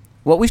also,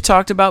 what we've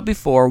talked about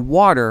before,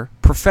 water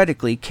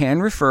prophetically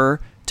can refer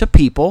to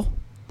people,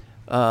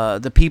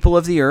 the people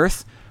of the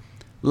earth.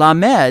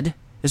 Lamed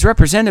is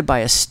represented by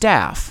a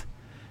staff.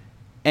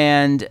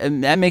 And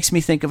that makes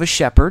me think of a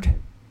shepherd.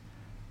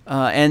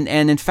 And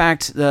in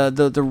fact,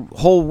 the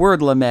whole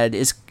word lamed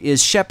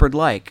is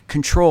shepherd-like,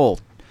 control,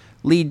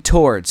 lead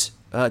towards,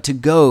 to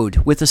goad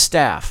with a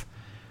staff.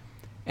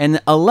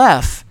 And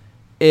Aleph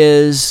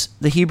is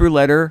the Hebrew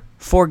letter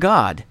for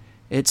God.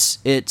 It's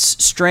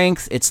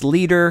strength, it's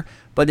leader,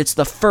 but it's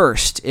the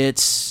first.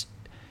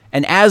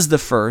 And as the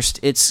first,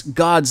 it's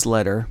God's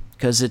letter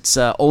because it's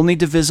only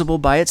divisible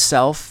by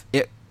itself.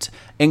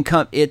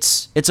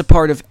 It's a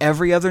part of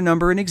every other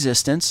number in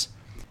existence.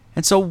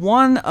 And so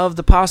one of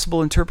the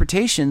possible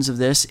interpretations of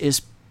this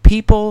is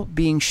people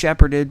being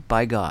shepherded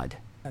by God.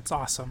 That's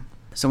awesome.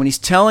 So when he's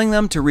telling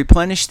them to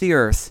replenish the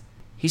earth,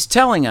 he's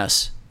telling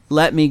us,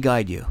 let me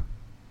guide you.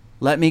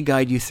 Let me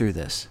guide you through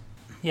this.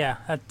 Yeah,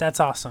 that's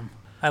awesome.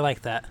 I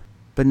like that.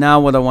 But now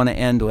what I want to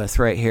end with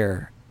right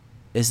here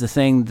is the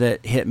thing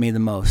that hit me the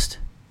most.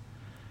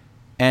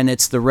 And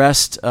it's the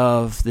rest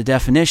of the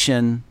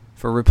definition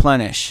for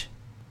replenish.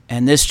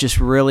 And this just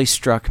really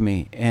struck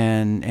me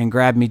and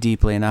grabbed me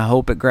deeply, and I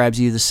hope it grabs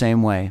you the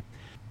same way.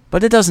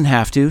 But it doesn't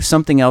have to.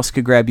 Something else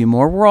could grab you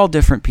more. We're all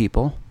different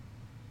people.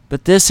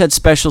 But this had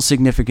special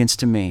significance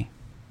to me.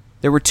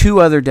 There were two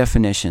other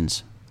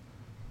definitions.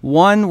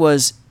 One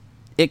was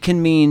it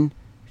can mean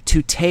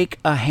to take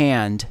a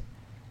hand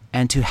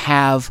and to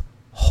have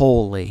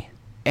wholly.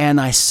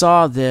 And I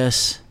saw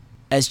this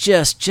as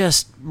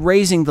just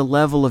raising the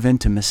level of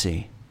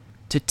intimacy.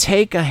 To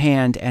take a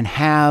hand and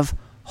have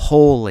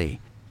wholly.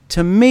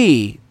 To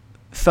me,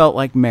 felt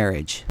like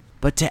marriage.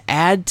 But to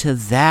add to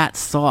that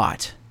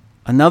thought,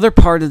 another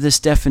part of this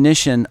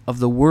definition of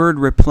the word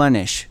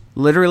replenish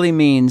literally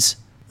means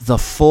the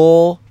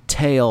full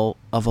tale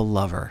of a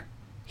lover.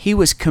 He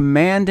was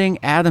commanding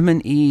Adam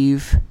and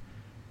Eve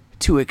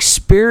to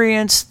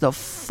experience the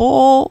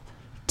full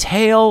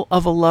tale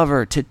of a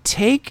lover, to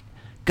take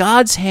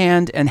God's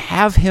hand and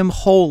have him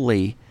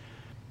wholly,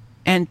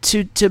 and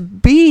to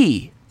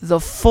be the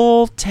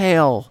full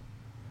tale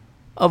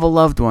of a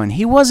loved one.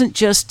 He wasn't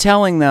just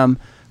telling them,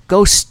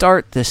 go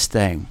start this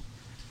thing.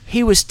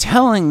 He was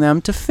telling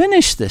them to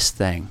finish this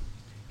thing.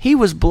 He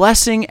was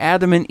blessing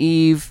Adam and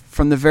Eve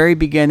from the very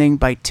beginning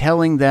by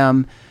telling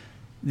them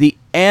the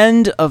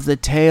end of the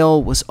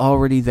tale was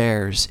already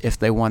theirs if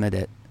they wanted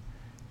it.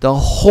 The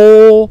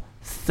whole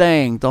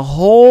thing, the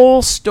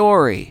whole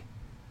story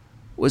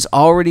was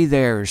already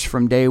theirs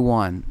from day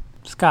one.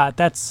 Scott,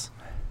 that's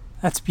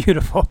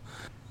beautiful.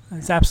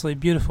 That's absolutely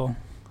beautiful.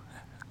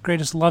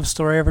 Greatest love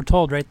story ever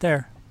told right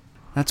there.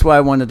 That's why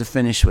I wanted to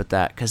finish with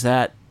that, because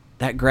that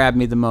grabbed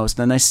me the most.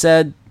 And I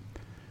said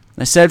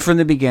from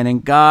the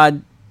beginning,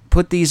 God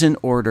put these in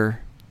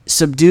order.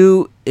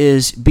 Subdue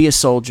is be a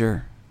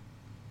soldier.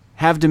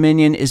 Have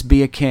dominion is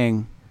be a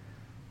king.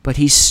 But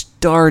he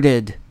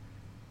started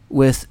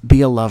with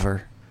be a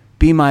lover.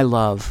 Be my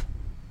love.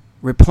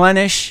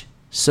 Replenish,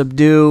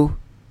 subdue,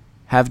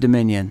 have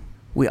dominion.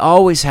 We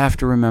always have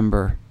to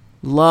remember,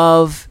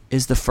 love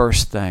is the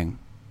first thing.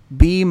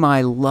 Be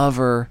my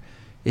lover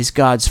is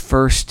God's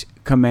first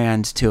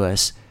command to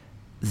us.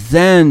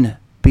 Then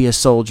be a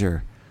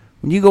soldier.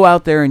 When you go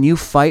out there and you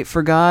fight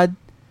for God,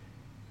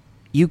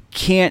 you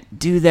can't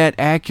do that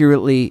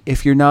accurately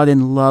if you're not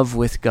in love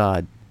with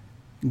God.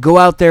 Go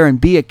out there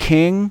and be a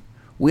king.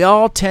 We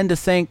all tend to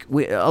think,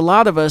 a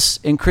lot of us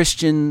in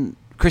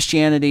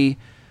Christianity,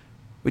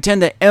 we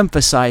tend to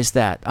emphasize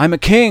that. I'm a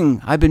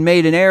king. I've been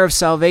made an heir of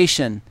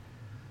salvation.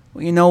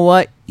 Well, you know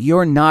what?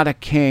 You're not a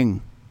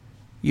king.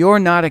 You're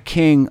not a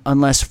king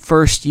unless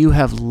first you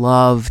have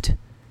loved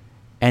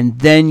and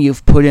then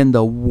you've put in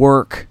the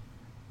work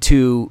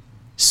to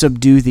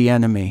subdue the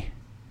enemy.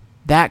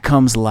 That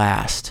comes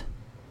last.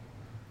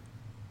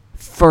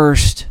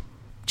 First,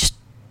 just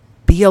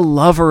be a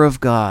lover of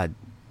God.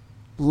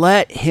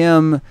 Let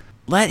him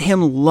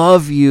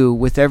love you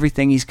with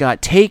everything he's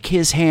got. Take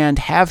his hand,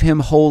 have him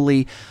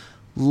holy.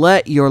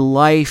 Let your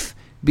life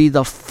be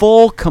the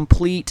full,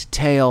 complete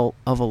tale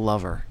of a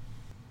lover.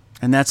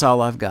 And that's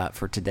all I've got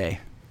for today.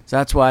 So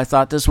that's why I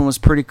thought this one was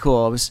pretty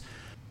cool.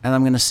 And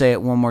I'm going to say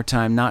it one more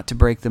time, not to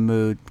break the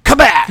mood.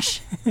 Kabash!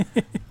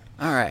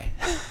 All right.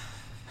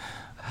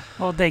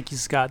 Well, thank you,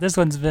 Scott. This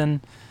one's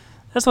been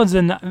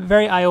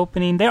very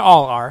eye-opening. They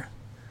all are.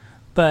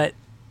 But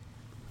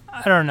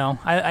I don't know.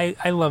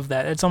 I love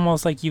that. It's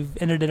almost like you've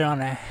ended it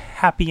on a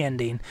happy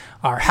ending,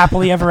 or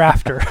happily ever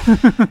after.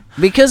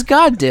 Because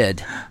God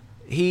did.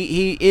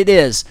 It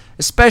is.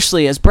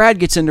 Especially as Brad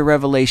gets into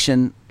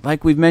Revelation,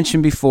 like we've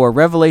mentioned before,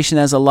 Revelation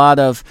has a lot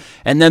of,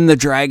 and then the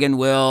dragon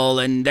will,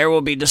 and there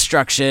will be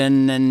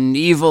destruction, and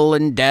evil,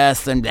 and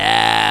death, and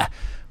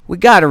we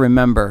got to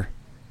remember,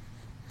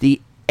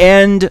 the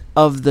end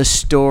of the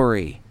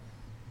story,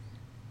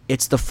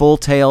 it's the full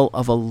tale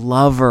of a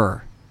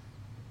lover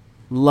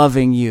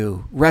loving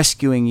you,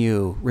 rescuing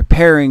you,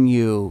 repairing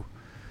you,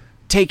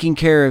 taking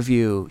care of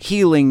you,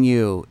 healing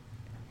you.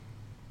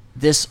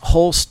 This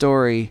whole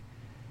story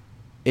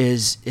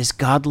is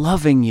God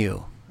loving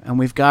you, and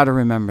we've got to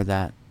remember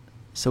that.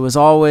 So as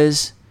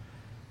always,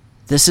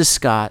 this is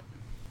Scott.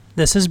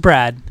 This is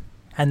Brad,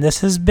 and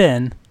this has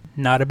been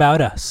Not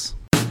About Us.